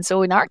 And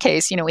so in our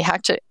case, we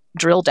had to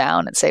drill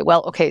down and say,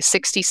 well, okay,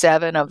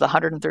 67 of the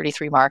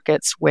 133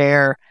 markets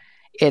where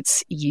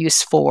its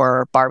use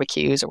for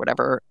barbecues or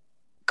whatever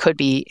could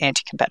be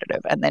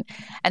anti-competitive.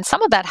 And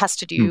some of that has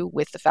to do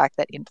with the fact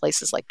that in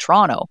places like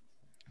Toronto,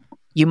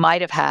 you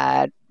might have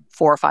had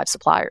 4 or 5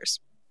 suppliers.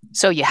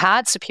 So you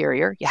had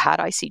Superior, you had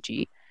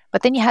ICG,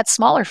 but then you had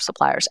smaller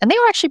suppliers, and they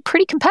were actually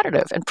pretty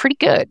competitive and pretty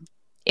good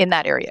in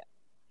that area.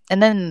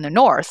 And then in the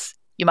north,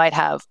 you might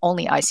have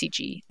only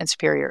ICG and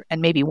Superior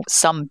and maybe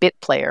some bit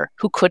player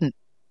who couldn't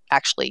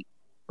actually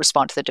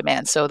respond to the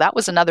demand. So that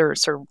was another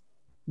sort of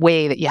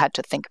way that you had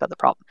to think about the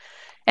problem.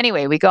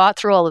 Anyway, we got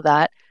through all of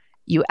that.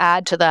 You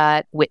add to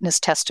that witness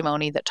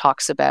testimony that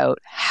talks about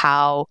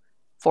how,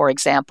 for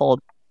example,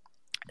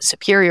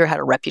 Superior had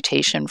a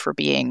reputation for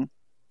being,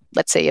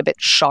 let's say, a bit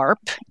sharp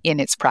in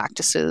its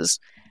practices,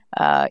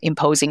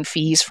 imposing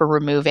fees for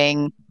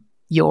removing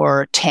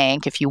your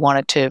tank if you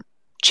wanted to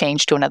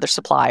change to another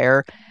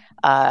supplier,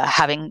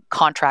 having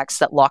contracts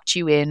that locked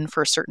you in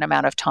for a certain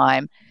amount of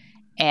time,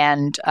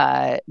 and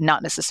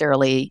not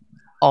necessarily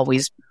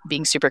always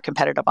being super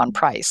competitive on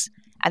price.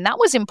 And that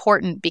was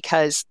important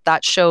because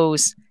that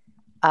shows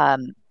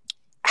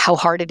how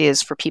hard it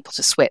is for people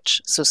to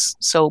switch.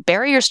 So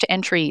barriers to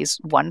entry is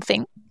one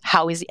thing.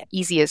 How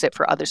easy is it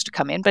for others to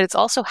come in? But it's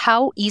also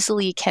how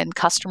easily can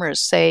customers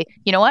say,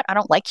 you know what, I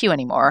don't like you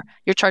anymore.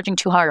 You're charging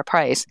too high a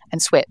price,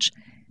 and switch.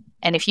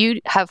 And if you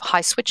have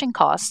high switching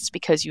costs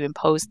because you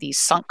impose these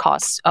sunk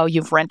costs,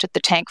 you've rented the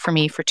tank for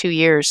me for 2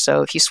 years.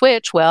 So if you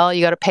switch, well,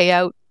 you got to pay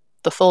out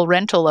the full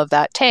rental of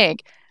that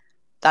tank.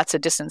 That's a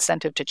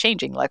disincentive to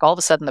changing. Like all of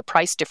a sudden the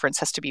price difference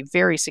has to be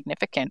very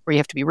significant, or you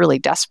have to be really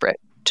desperate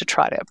to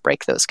try to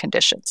break those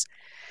conditions.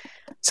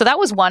 So that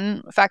was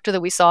one factor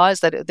that we saw,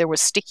 is that there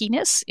was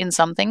stickiness in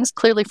some things.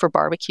 Clearly for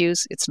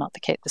barbecues, it's not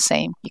the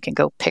same. You can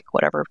go pick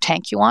whatever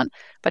tank you want,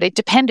 but it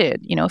depended.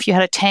 If you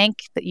had a tank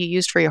that you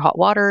used for your hot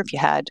water, if you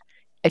had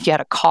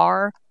a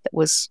car that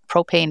was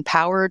propane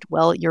powered,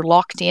 well, you're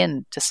locked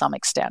in to some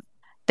extent.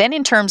 Then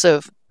in terms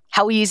of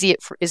how easy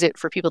is it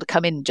for people to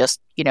come in and just,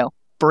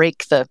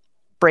 break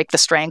the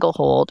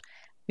stranglehold,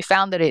 we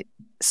found that it,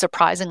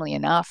 surprisingly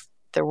enough,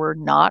 there were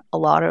not a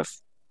lot of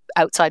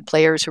outside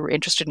players who were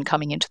interested in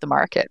coming into the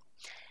market.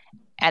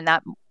 And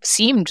that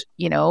seemed,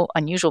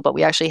 unusual, but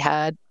we actually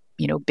had,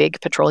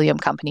 big petroleum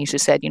companies who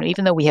said,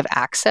 even though we have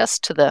access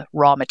to the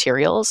raw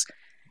materials,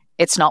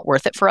 it's not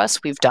worth it for us.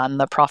 We've done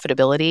the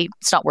profitability.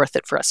 It's not worth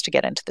it for us to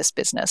get into this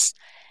business.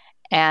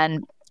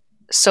 And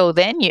so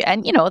then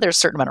there's a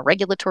certain amount of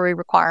regulatory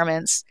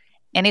requirements.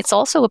 And it's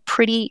also a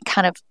pretty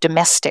kind of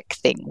domestic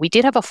thing. We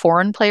did have a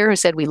foreign player who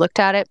said we looked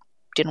at it,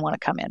 didn't want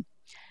to come in.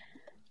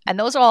 And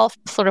those all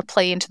sort of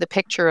play into the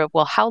picture of,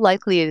 well, how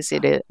likely is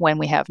it when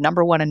we have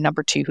number one and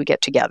number two who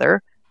get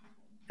together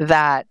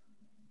that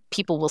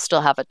people will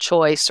still have a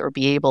choice or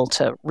be able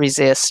to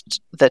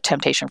resist the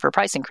temptation for a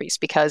price increase?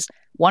 Because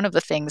one of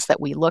the things that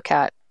we look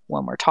at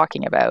when we're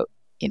talking about,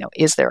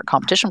 is there a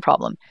competition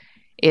problem,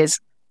 is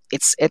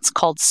it's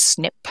called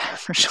SNP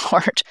for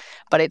short,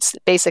 but it's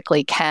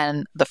basically,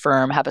 can the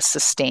firm have a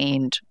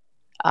sustained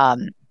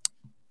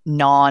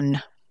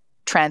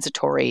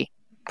non-transitory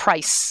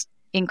price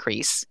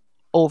increase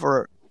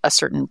over a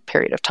certain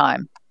period of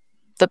time.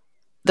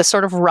 The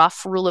sort of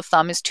rough rule of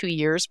thumb is 2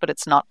 years, but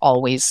it's not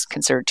always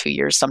considered 2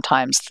 years.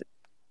 Sometimes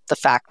the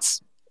facts,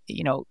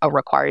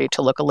 require you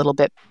to look a little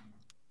bit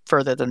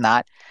further than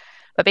that.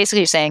 But basically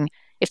you're saying,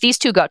 if these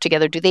two got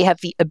together, do they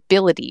have the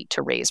ability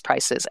to raise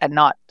prices and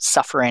not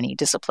suffer any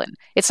discipline?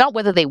 It's not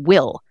whether they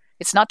will.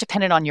 It's not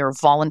dependent on your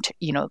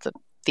the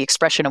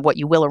expression of what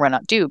you will or will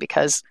not do,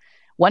 because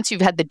once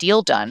you've had the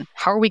deal done,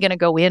 how are we going to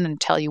go in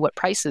and tell you what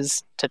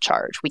prices to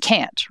charge? We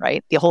can't,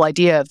 right? The whole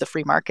idea of the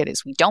free market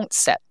is we don't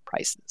set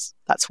prices.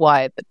 That's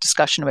why the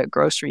discussion about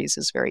groceries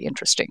is very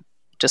interesting.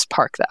 Just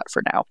park that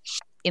for now.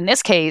 In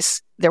this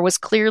case, there were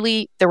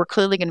clearly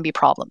going to be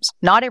problems.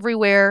 Not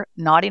everywhere,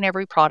 not in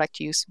every product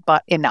use,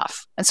 but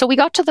enough. And so we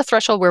got to the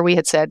threshold where we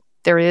had said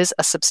there is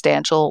a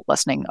substantial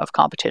lessening of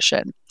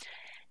competition.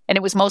 And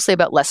it was mostly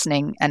about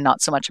lessening and not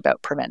so much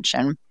about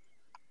prevention.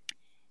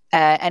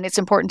 And it's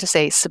important to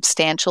say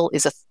substantial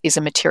is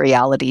a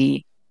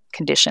materiality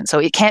condition. So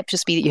it can't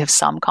just be that you have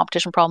some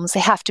competition problems. They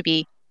have to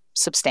be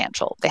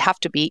substantial. They have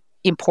to be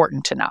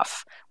important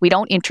enough. We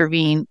don't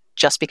intervene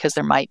just because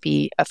there might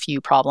be a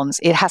few problems.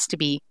 It has to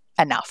be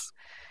enough.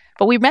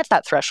 But we met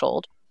that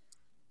threshold.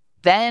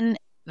 Then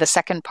the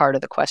second part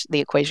of the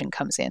equation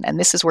comes in. And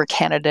this is where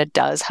Canada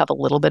does have a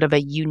little bit of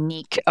a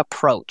unique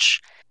approach.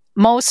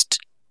 Most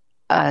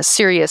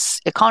serious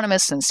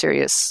economists and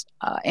serious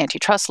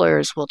antitrust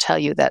lawyers will tell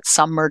you that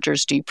some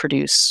mergers do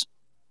produce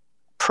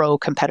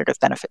pro-competitive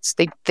benefits.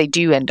 They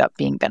do end up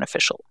being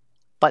beneficial.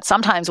 But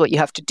sometimes what you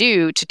have to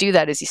do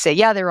that is you say,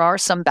 yeah, there are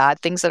some bad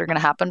things that are going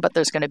to happen, but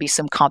there's going to be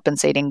some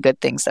compensating good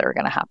things that are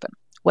going to happen.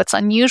 What's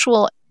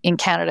unusual in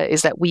Canada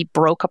is that we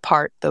broke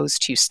apart those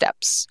two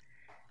steps.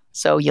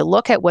 So you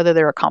look at whether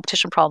there are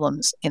competition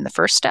problems in the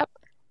first step,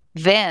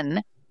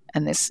 then,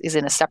 and this is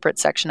in a separate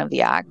section of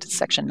the Act,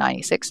 Section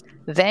 96,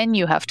 then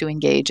you have to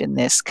engage in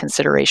this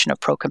consideration of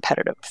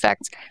pro-competitive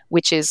effects,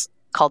 which is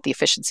called the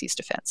efficiencies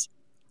defense.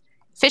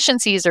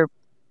 Efficiencies are,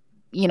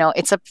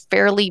 it's a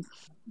fairly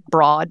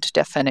broad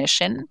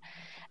definition,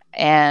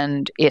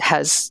 and it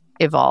has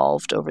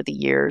evolved over the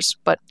years,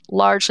 but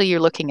largely you're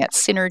looking at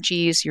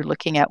synergies, you're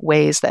looking at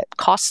ways that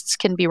costs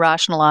can be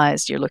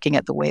rationalized, you're looking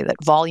at the way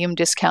that volume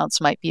discounts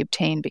might be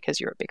obtained because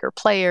you're a bigger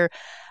player,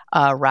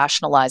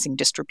 rationalizing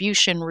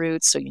distribution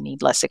routes, so you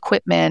need less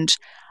equipment.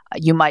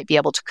 You might be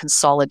able to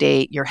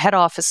consolidate your head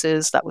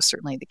offices. That was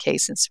certainly the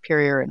case in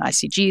Superior and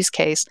ICG's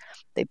case.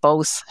 They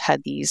both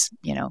had these,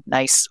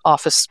 nice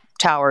office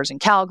towers in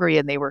Calgary,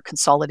 and they were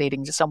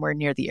consolidating to somewhere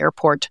near the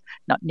airport,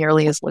 not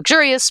nearly as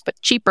luxurious,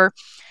 but cheaper.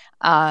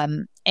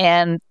 And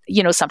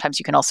sometimes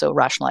you can also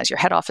rationalize your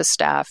head office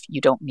staff.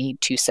 You don't need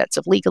 2 sets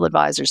of legal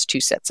advisors,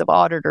 2 sets of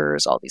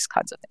auditors, all these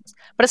kinds of things.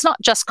 But it's not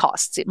just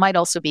costs. It might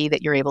also be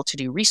that you're able to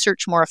do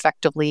research more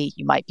effectively.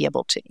 You might be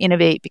able to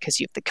innovate because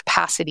you have the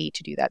capacity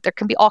to do that. There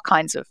can be all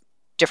kinds of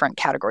different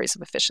categories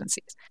of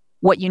efficiencies.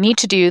 What you need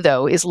to do,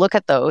 though, is look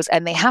at those,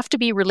 and they have to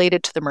be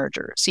related to the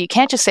merger. So you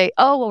can't just say,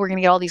 oh, well, we're going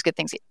to get all these good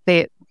things.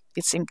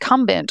 It's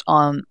incumbent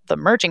on the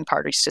merging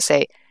parties to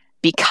say,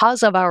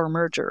 because of our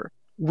merger,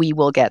 we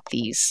will get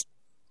these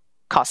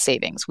cost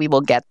savings. We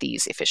will get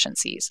these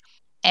efficiencies.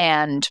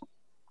 And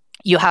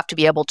you have to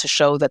be able to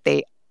show that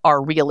they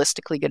are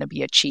realistically going to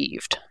be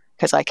achieved.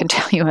 Because I can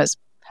tell you, as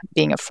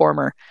being a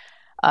former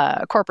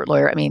corporate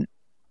lawyer,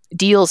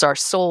 deals are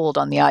sold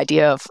on the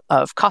idea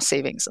of cost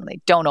savings, and they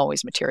don't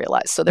always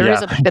materialize. So there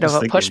is a bit of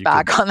a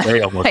pushback on that.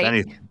 Say almost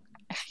anything.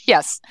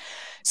 Yes.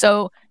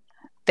 So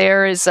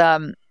there's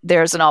an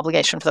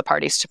obligation for the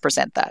parties to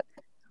present that.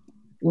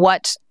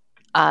 What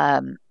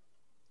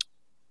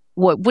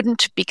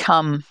wouldn't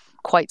become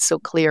quite so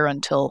clear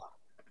until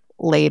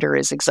later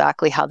is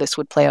exactly how this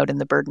would play out in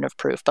the burden of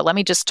proof. But let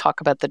me just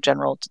talk about the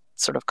general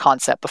sort of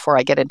concept before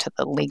I get into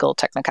the legal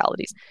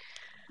technicalities.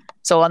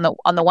 So on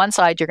the one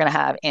side, you're going to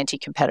have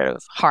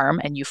anti-competitive harm,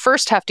 and you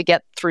first have to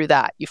get through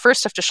that. You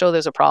first have to show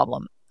there's a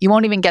problem. You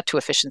won't even get to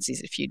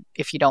efficiencies if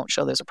you don't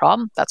show there's a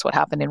problem. That's what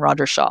happened in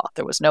Rogers Shaw.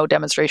 There was no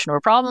demonstration of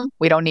a problem.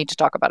 We don't need to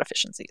talk about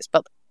efficiencies.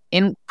 But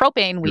in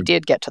propane, we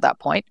did get to that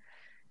point.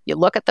 You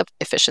look at the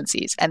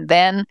efficiencies, and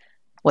then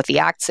what the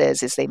Act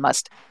says is they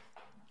must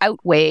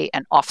outweigh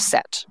and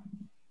offset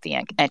the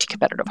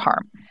anti-competitive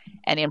harm.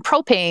 And in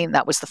propane,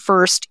 that was the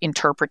first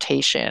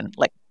interpretation,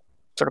 like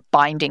sort of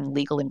binding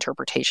legal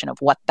interpretation of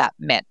what that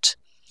meant.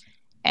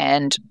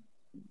 And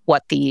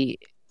what the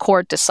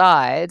court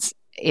decides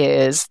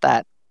is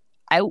that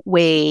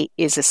outweigh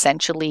is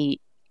essentially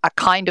a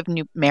kind of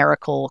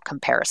numerical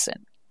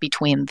comparison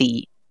between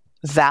the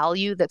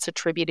value that's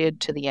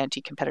attributed to the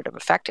anti-competitive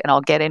effect, and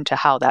I'll get into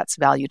how that's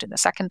valued in a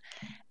second,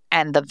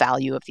 and the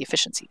value of the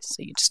efficiencies.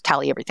 So you just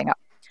tally everything up.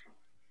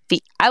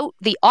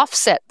 The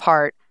offset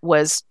part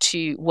was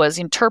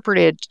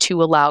interpreted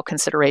to allow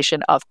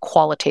consideration of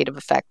qualitative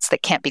effects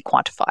that can't be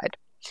quantified,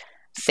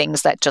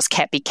 things that just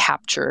can't be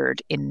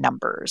captured in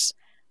numbers.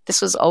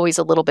 This was always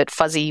a little bit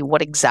fuzzy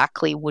what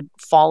exactly would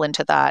fall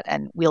into that,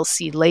 and we'll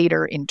see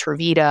later in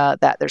Tervita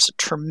that there's a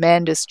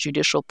tremendous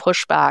judicial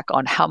pushback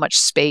on how much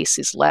space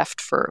is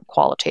left for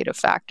qualitative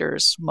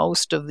factors.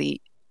 Most of the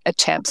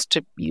attempts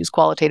to use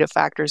qualitative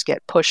factors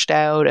get pushed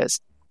out as,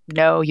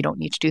 no, you don't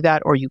need to do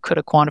that, or you could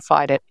have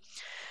quantified it.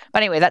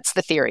 But anyway, that's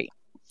the theory.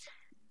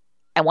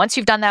 And once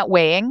you've done that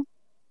weighing,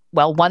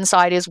 well, one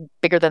side is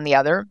bigger than the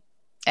other.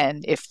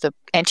 And if the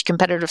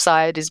anti-competitive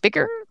side is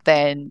bigger,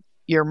 then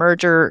your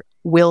merger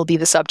will be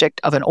the subject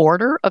of an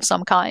order of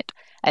some kind.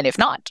 And if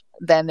not,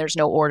 then there's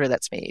no order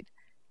that's made.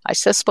 I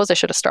suppose I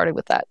should have started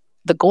with that.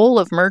 The goal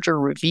of merger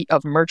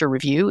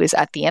review is,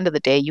 at the end of the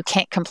day, you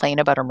can't complain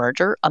about a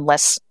merger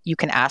unless you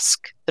can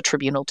ask the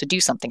tribunal to do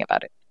something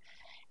about it.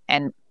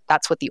 And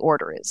that's what the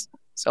order is.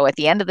 So at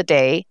the end of the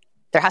day,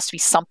 there has to be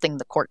something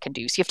the court can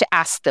do. So you have to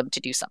ask them to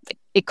do something.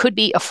 It could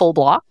be a full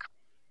block.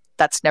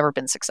 That's never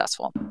been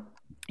successful.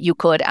 You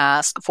could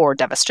ask for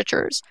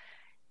divestitures.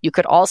 You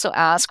could also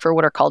ask for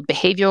what are called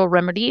behavioral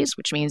remedies,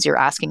 which means you're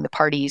asking the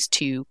parties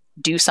to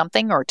do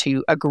something, or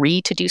to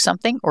agree to do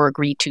something, or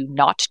agree to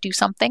not do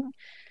something.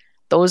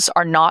 Those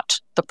are not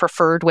the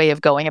preferred way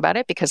of going about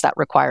it, because that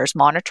requires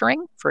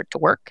monitoring for it to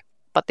work.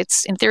 But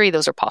in theory,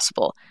 those are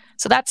possible.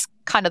 So that's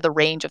kind of the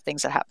range of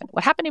things that happened.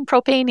 What happened in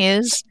propane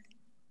is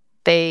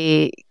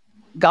they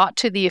got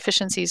to the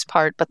efficiencies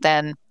part, but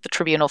then the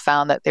tribunal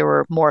found that there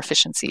were more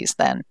efficiencies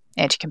than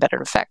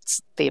anti-competitive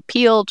effects. They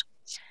appealed.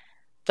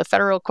 The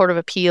Federal Court of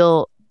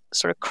Appeal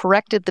sort of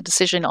corrected the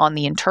decision on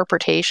the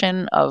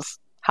interpretation of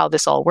how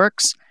this all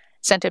works,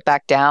 sent it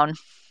back down,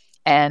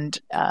 and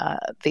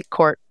the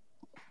court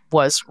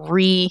was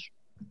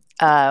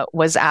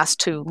was asked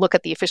to look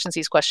at the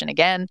efficiencies question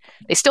again.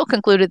 They still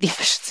concluded the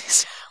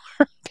efficiencies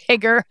were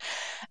bigger,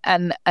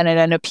 and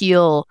an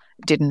appeal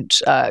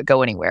didn't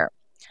go anywhere.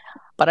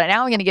 But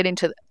now I'm going to get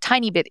into a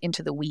tiny bit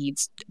into the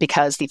weeds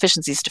because the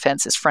efficiencies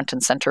defense is front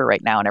and center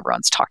right now and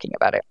everyone's talking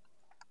about it.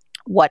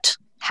 What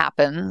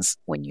happens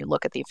when you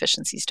look at the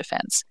efficiencies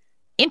defense?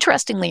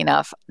 Interestingly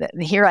enough,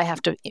 here I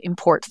have to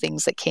import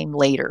things that came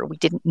later. We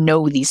didn't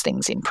know these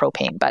things in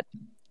propane, but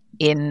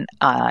in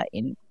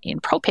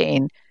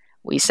propane,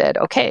 we said,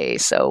 okay,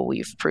 so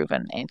we've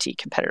proven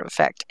anti-competitive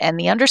effect. And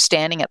the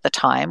understanding at the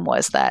time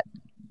was that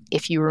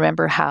if you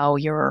remember how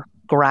your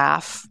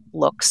graph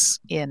looks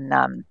in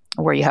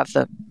where you have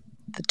the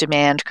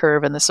demand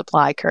curve and the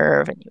supply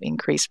curve and you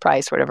increase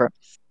price, whatever.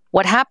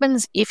 What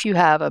happens if you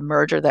have a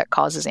merger that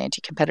causes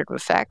anti-competitive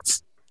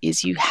effects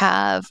is you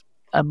have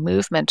a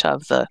movement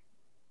of the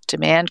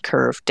demand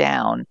curve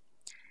down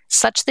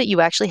such that you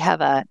actually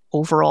have an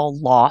overall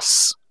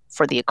loss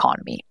for the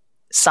economy.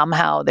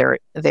 Somehow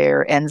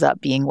there ends up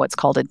being what's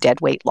called a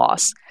deadweight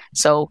loss.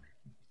 So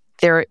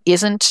there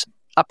isn't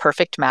a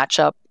perfect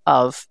matchup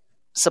of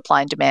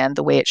supply and demand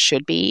the way it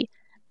should be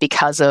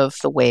because of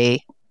the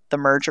way the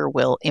merger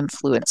will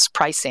influence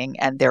pricing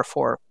and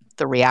therefore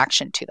the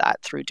reaction to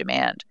that through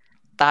demand.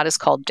 That is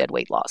called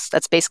deadweight loss.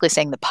 That's basically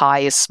saying the pie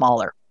is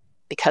smaller.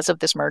 Because of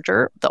this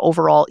merger, the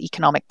overall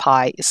economic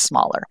pie is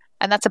smaller.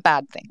 And that's a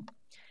bad thing.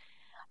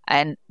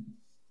 And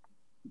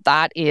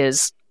that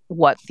is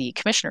what the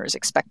commissioner is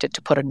expected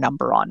to put a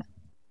number on.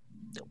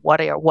 What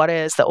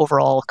is the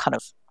overall kind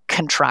of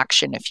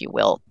contraction, if you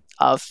will,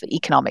 of the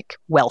economic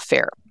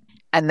welfare?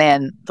 And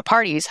then the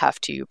parties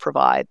have to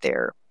provide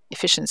their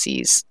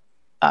efficiencies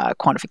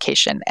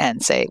quantification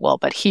and say, well,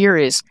 but here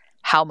is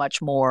how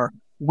much more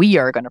we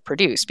are going to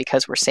produce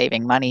because we're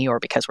saving money or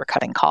because we're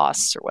cutting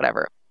costs or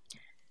whatever.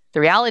 The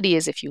reality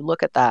is if you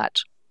look at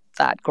that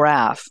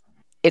graph,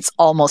 it's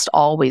almost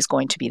always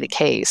going to be the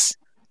case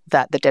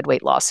that the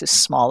deadweight loss is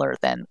smaller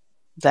than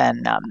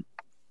the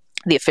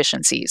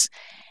efficiencies.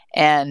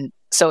 And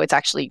so it's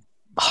actually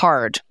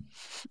hard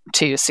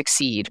to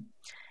succeed.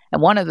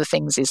 And one of the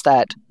things is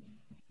that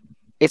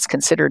it's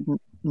considered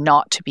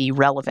not to be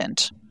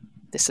relevant.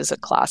 This is a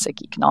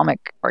classic economic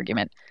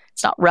argument.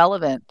 It's not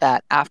relevant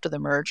that after the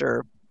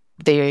merger,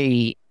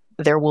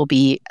 there will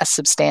be a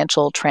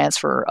substantial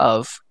transfer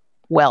of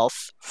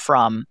wealth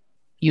from,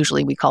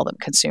 usually we call them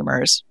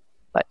consumers,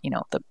 but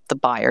the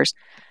buyers,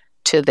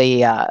 to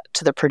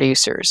the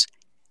producers.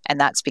 And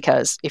that's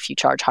because if you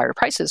charge higher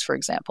prices, for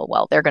example,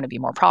 well, they're going to be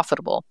more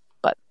profitable,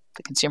 but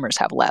the consumers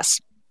have less.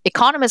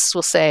 Economists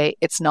will say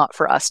it's not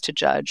for us to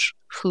judge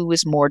who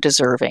is more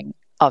deserving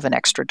of an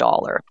extra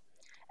dollar,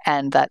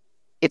 and that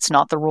it's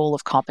not the role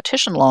of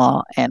competition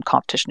law and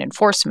competition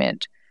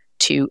enforcement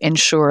to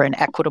ensure an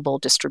equitable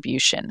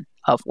distribution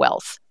of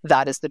wealth.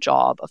 That is the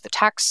job of the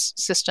tax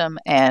system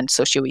and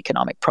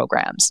socioeconomic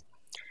programs.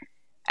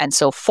 And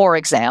so, for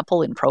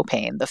example, in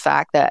propane, the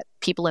fact that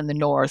people in the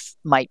north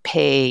might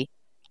pay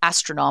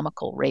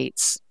astronomical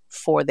rates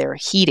for their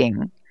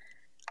heating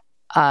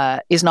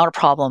is not a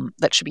problem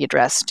that should be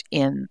addressed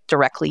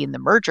directly in the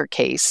merger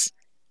case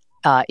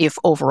if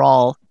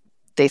overall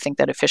they think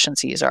that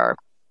efficiencies are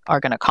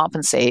going to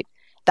compensate.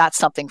 That's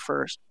something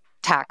for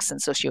tax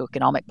and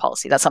socioeconomic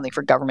policy. That's something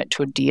for government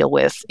to deal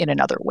with in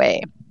another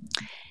way.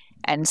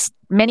 And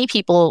many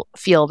people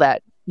feel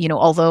that,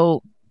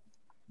 although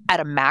at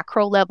a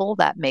macro level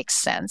that makes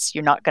sense,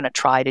 you're not going to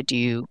try to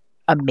do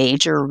a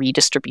major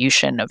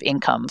redistribution of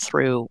income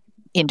through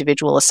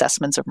individual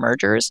assessments of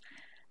mergers.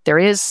 There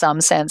is some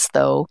sense,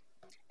 though,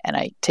 and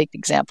I take the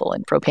example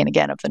in propane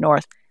again of the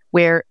north,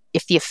 where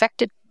if the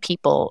affected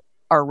people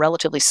are a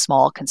relatively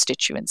small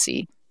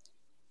constituency,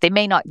 they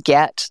may not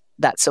get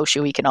that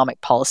socioeconomic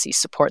policy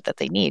support that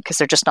they need because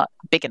they're just not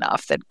big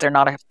enough, that they're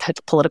not a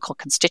political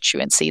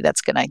constituency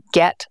that's going to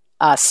get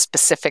a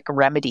specific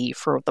remedy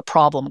for the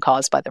problem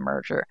caused by the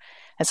merger.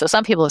 And so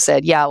some people have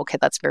said, yeah, okay,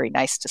 that's very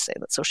nice to say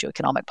that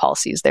socioeconomic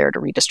policy is there to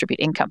redistribute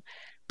income,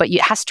 but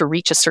it has to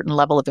reach a certain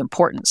level of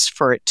importance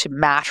for it to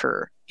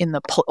matter in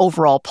the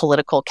overall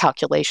political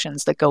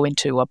calculations that go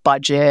into a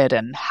budget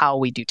and how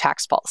we do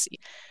tax policy.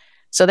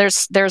 So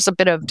there's a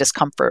bit of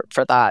discomfort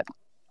for that.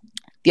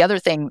 The other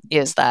thing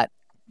is that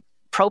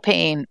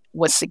propane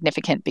was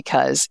significant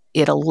because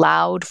it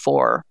allowed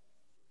for,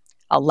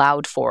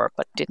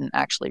 but didn't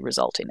actually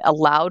result in,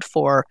 allowed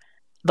for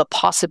the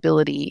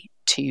possibility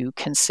to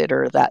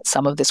consider that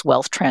some of this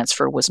wealth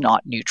transfer was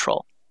not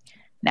neutral.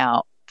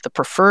 Now, the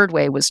preferred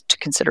way was to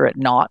consider it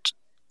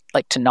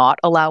to not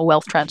allow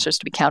wealth transfers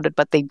to be counted,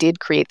 but they did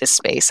create this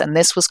space, and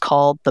this was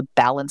called the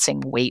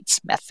balancing weights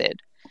method,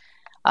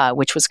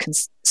 which was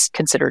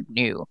considered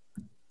new.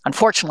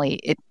 Unfortunately,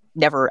 it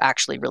never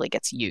actually really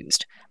gets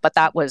used, but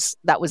that was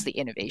the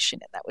innovation,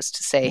 and that was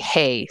to say,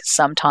 hey,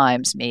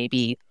 sometimes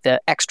maybe the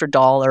extra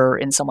dollar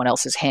in someone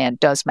else's hand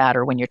does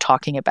matter when you're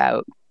talking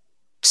about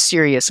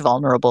serious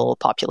vulnerable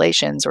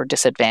populations or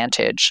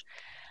disadvantage.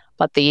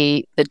 But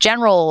the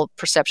general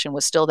perception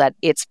was still that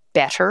it's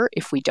better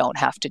if we don't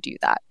have to do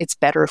that. It's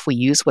better if we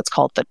use what's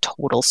called the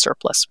total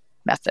surplus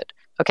method.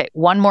 Okay,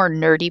 one more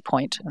nerdy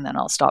point, and then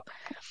I'll stop.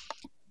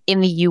 In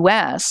the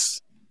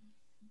US,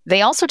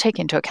 they also take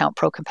into account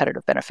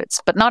pro-competitive benefits,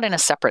 but not in a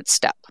separate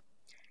step.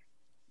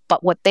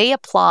 But what they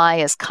apply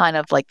as kind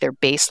of like their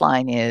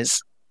baseline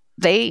is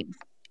they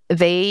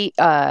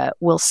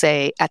will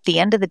say, at the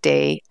end of the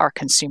day, are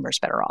consumers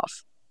better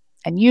off?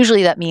 And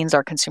usually that means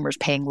are consumers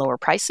paying lower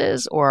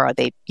prices, or are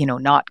they,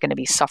 not going to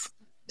be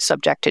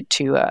subjected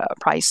to a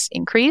price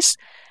increase?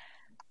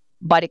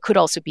 But it could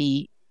also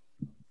be,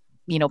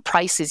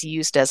 price is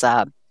used as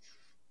a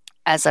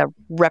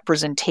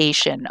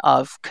representation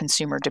of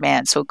consumer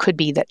demand. So it could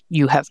be that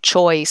you have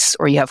choice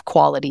or you have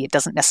quality. It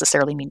doesn't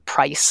necessarily mean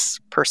price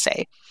per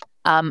se.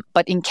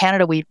 But in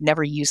Canada, we've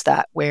never used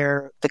that,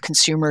 where the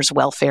consumer's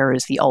welfare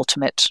is the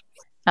ultimate.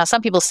 Now,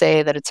 some people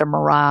say that it's a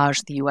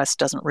mirage. The US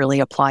doesn't really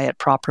apply it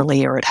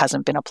properly, or it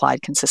hasn't been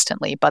applied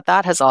consistently. But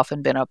that has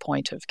often been a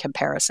point of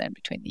comparison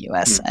between the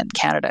US and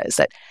Canada, is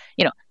that,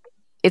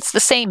 it's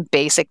the same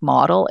basic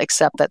model,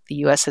 except that the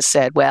US has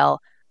said, well,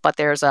 but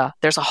there's a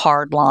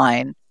hard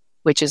line,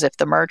 which is if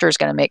the merger is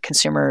going to make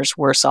consumers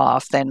worse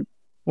off, then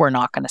we're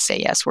not going to say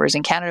yes. Whereas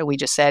in Canada, we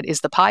just said, is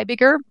the pie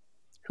bigger?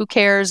 Who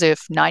cares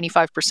if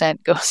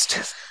 95% goes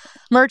to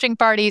merging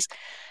parties?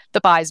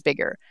 The pie's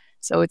bigger.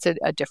 So it's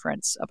a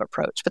difference of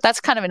approach. But that's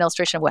kind of an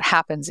illustration of what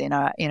happens in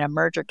a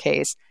merger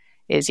case.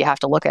 Is you have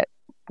to look at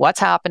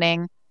what's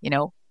happening.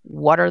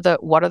 What are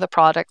the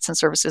products and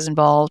services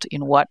involved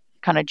in what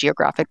kind of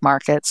geographic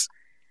markets,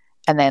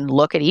 and then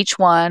look at each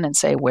one and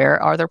say,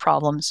 where are their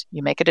problems?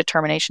 You make a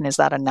determination, is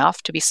that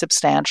enough to be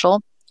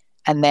substantial?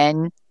 And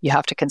then you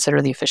have to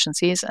consider the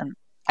efficiencies. And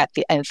at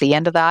the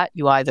end of that,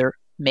 you either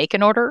make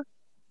an order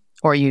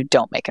or you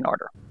don't make an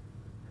order.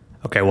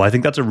 Okay, well, I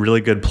think that's a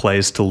really good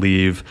place to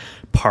leave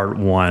part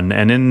one.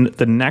 And in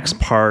the next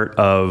part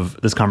of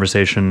this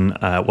conversation,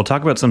 we'll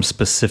talk about some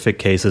specific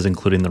cases,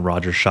 including the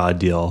Rogers Shaw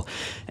deal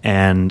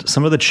and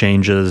some of the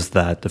changes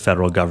that the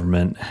federal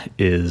government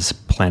is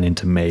planning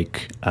to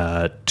make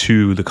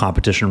to the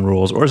competition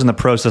rules, or is in the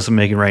process of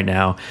making right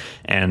now,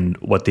 and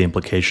what the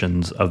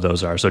implications of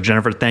those are. So,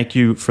 Jennifer, thank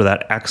you for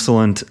that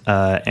excellent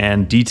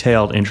and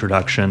detailed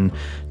introduction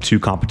to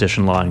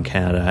competition law in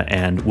Canada.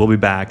 And we'll be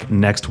back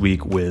next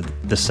week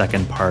with the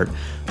second part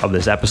of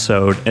this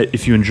episode.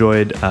 If you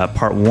enjoyed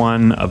part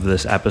one of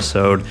this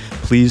episode,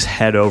 please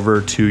head over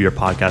to your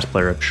podcast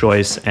player of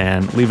choice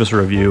and leave us a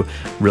review.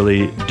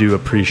 Really do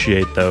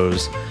appreciate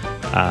those.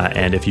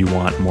 And if you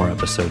want more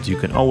episodes, you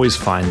can always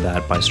find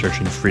that by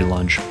searching Free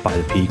Lunch by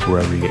The Peak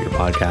wherever you get your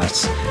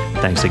podcasts.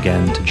 Thanks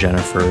again to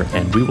Jennifer,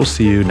 and we will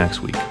see you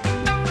next week.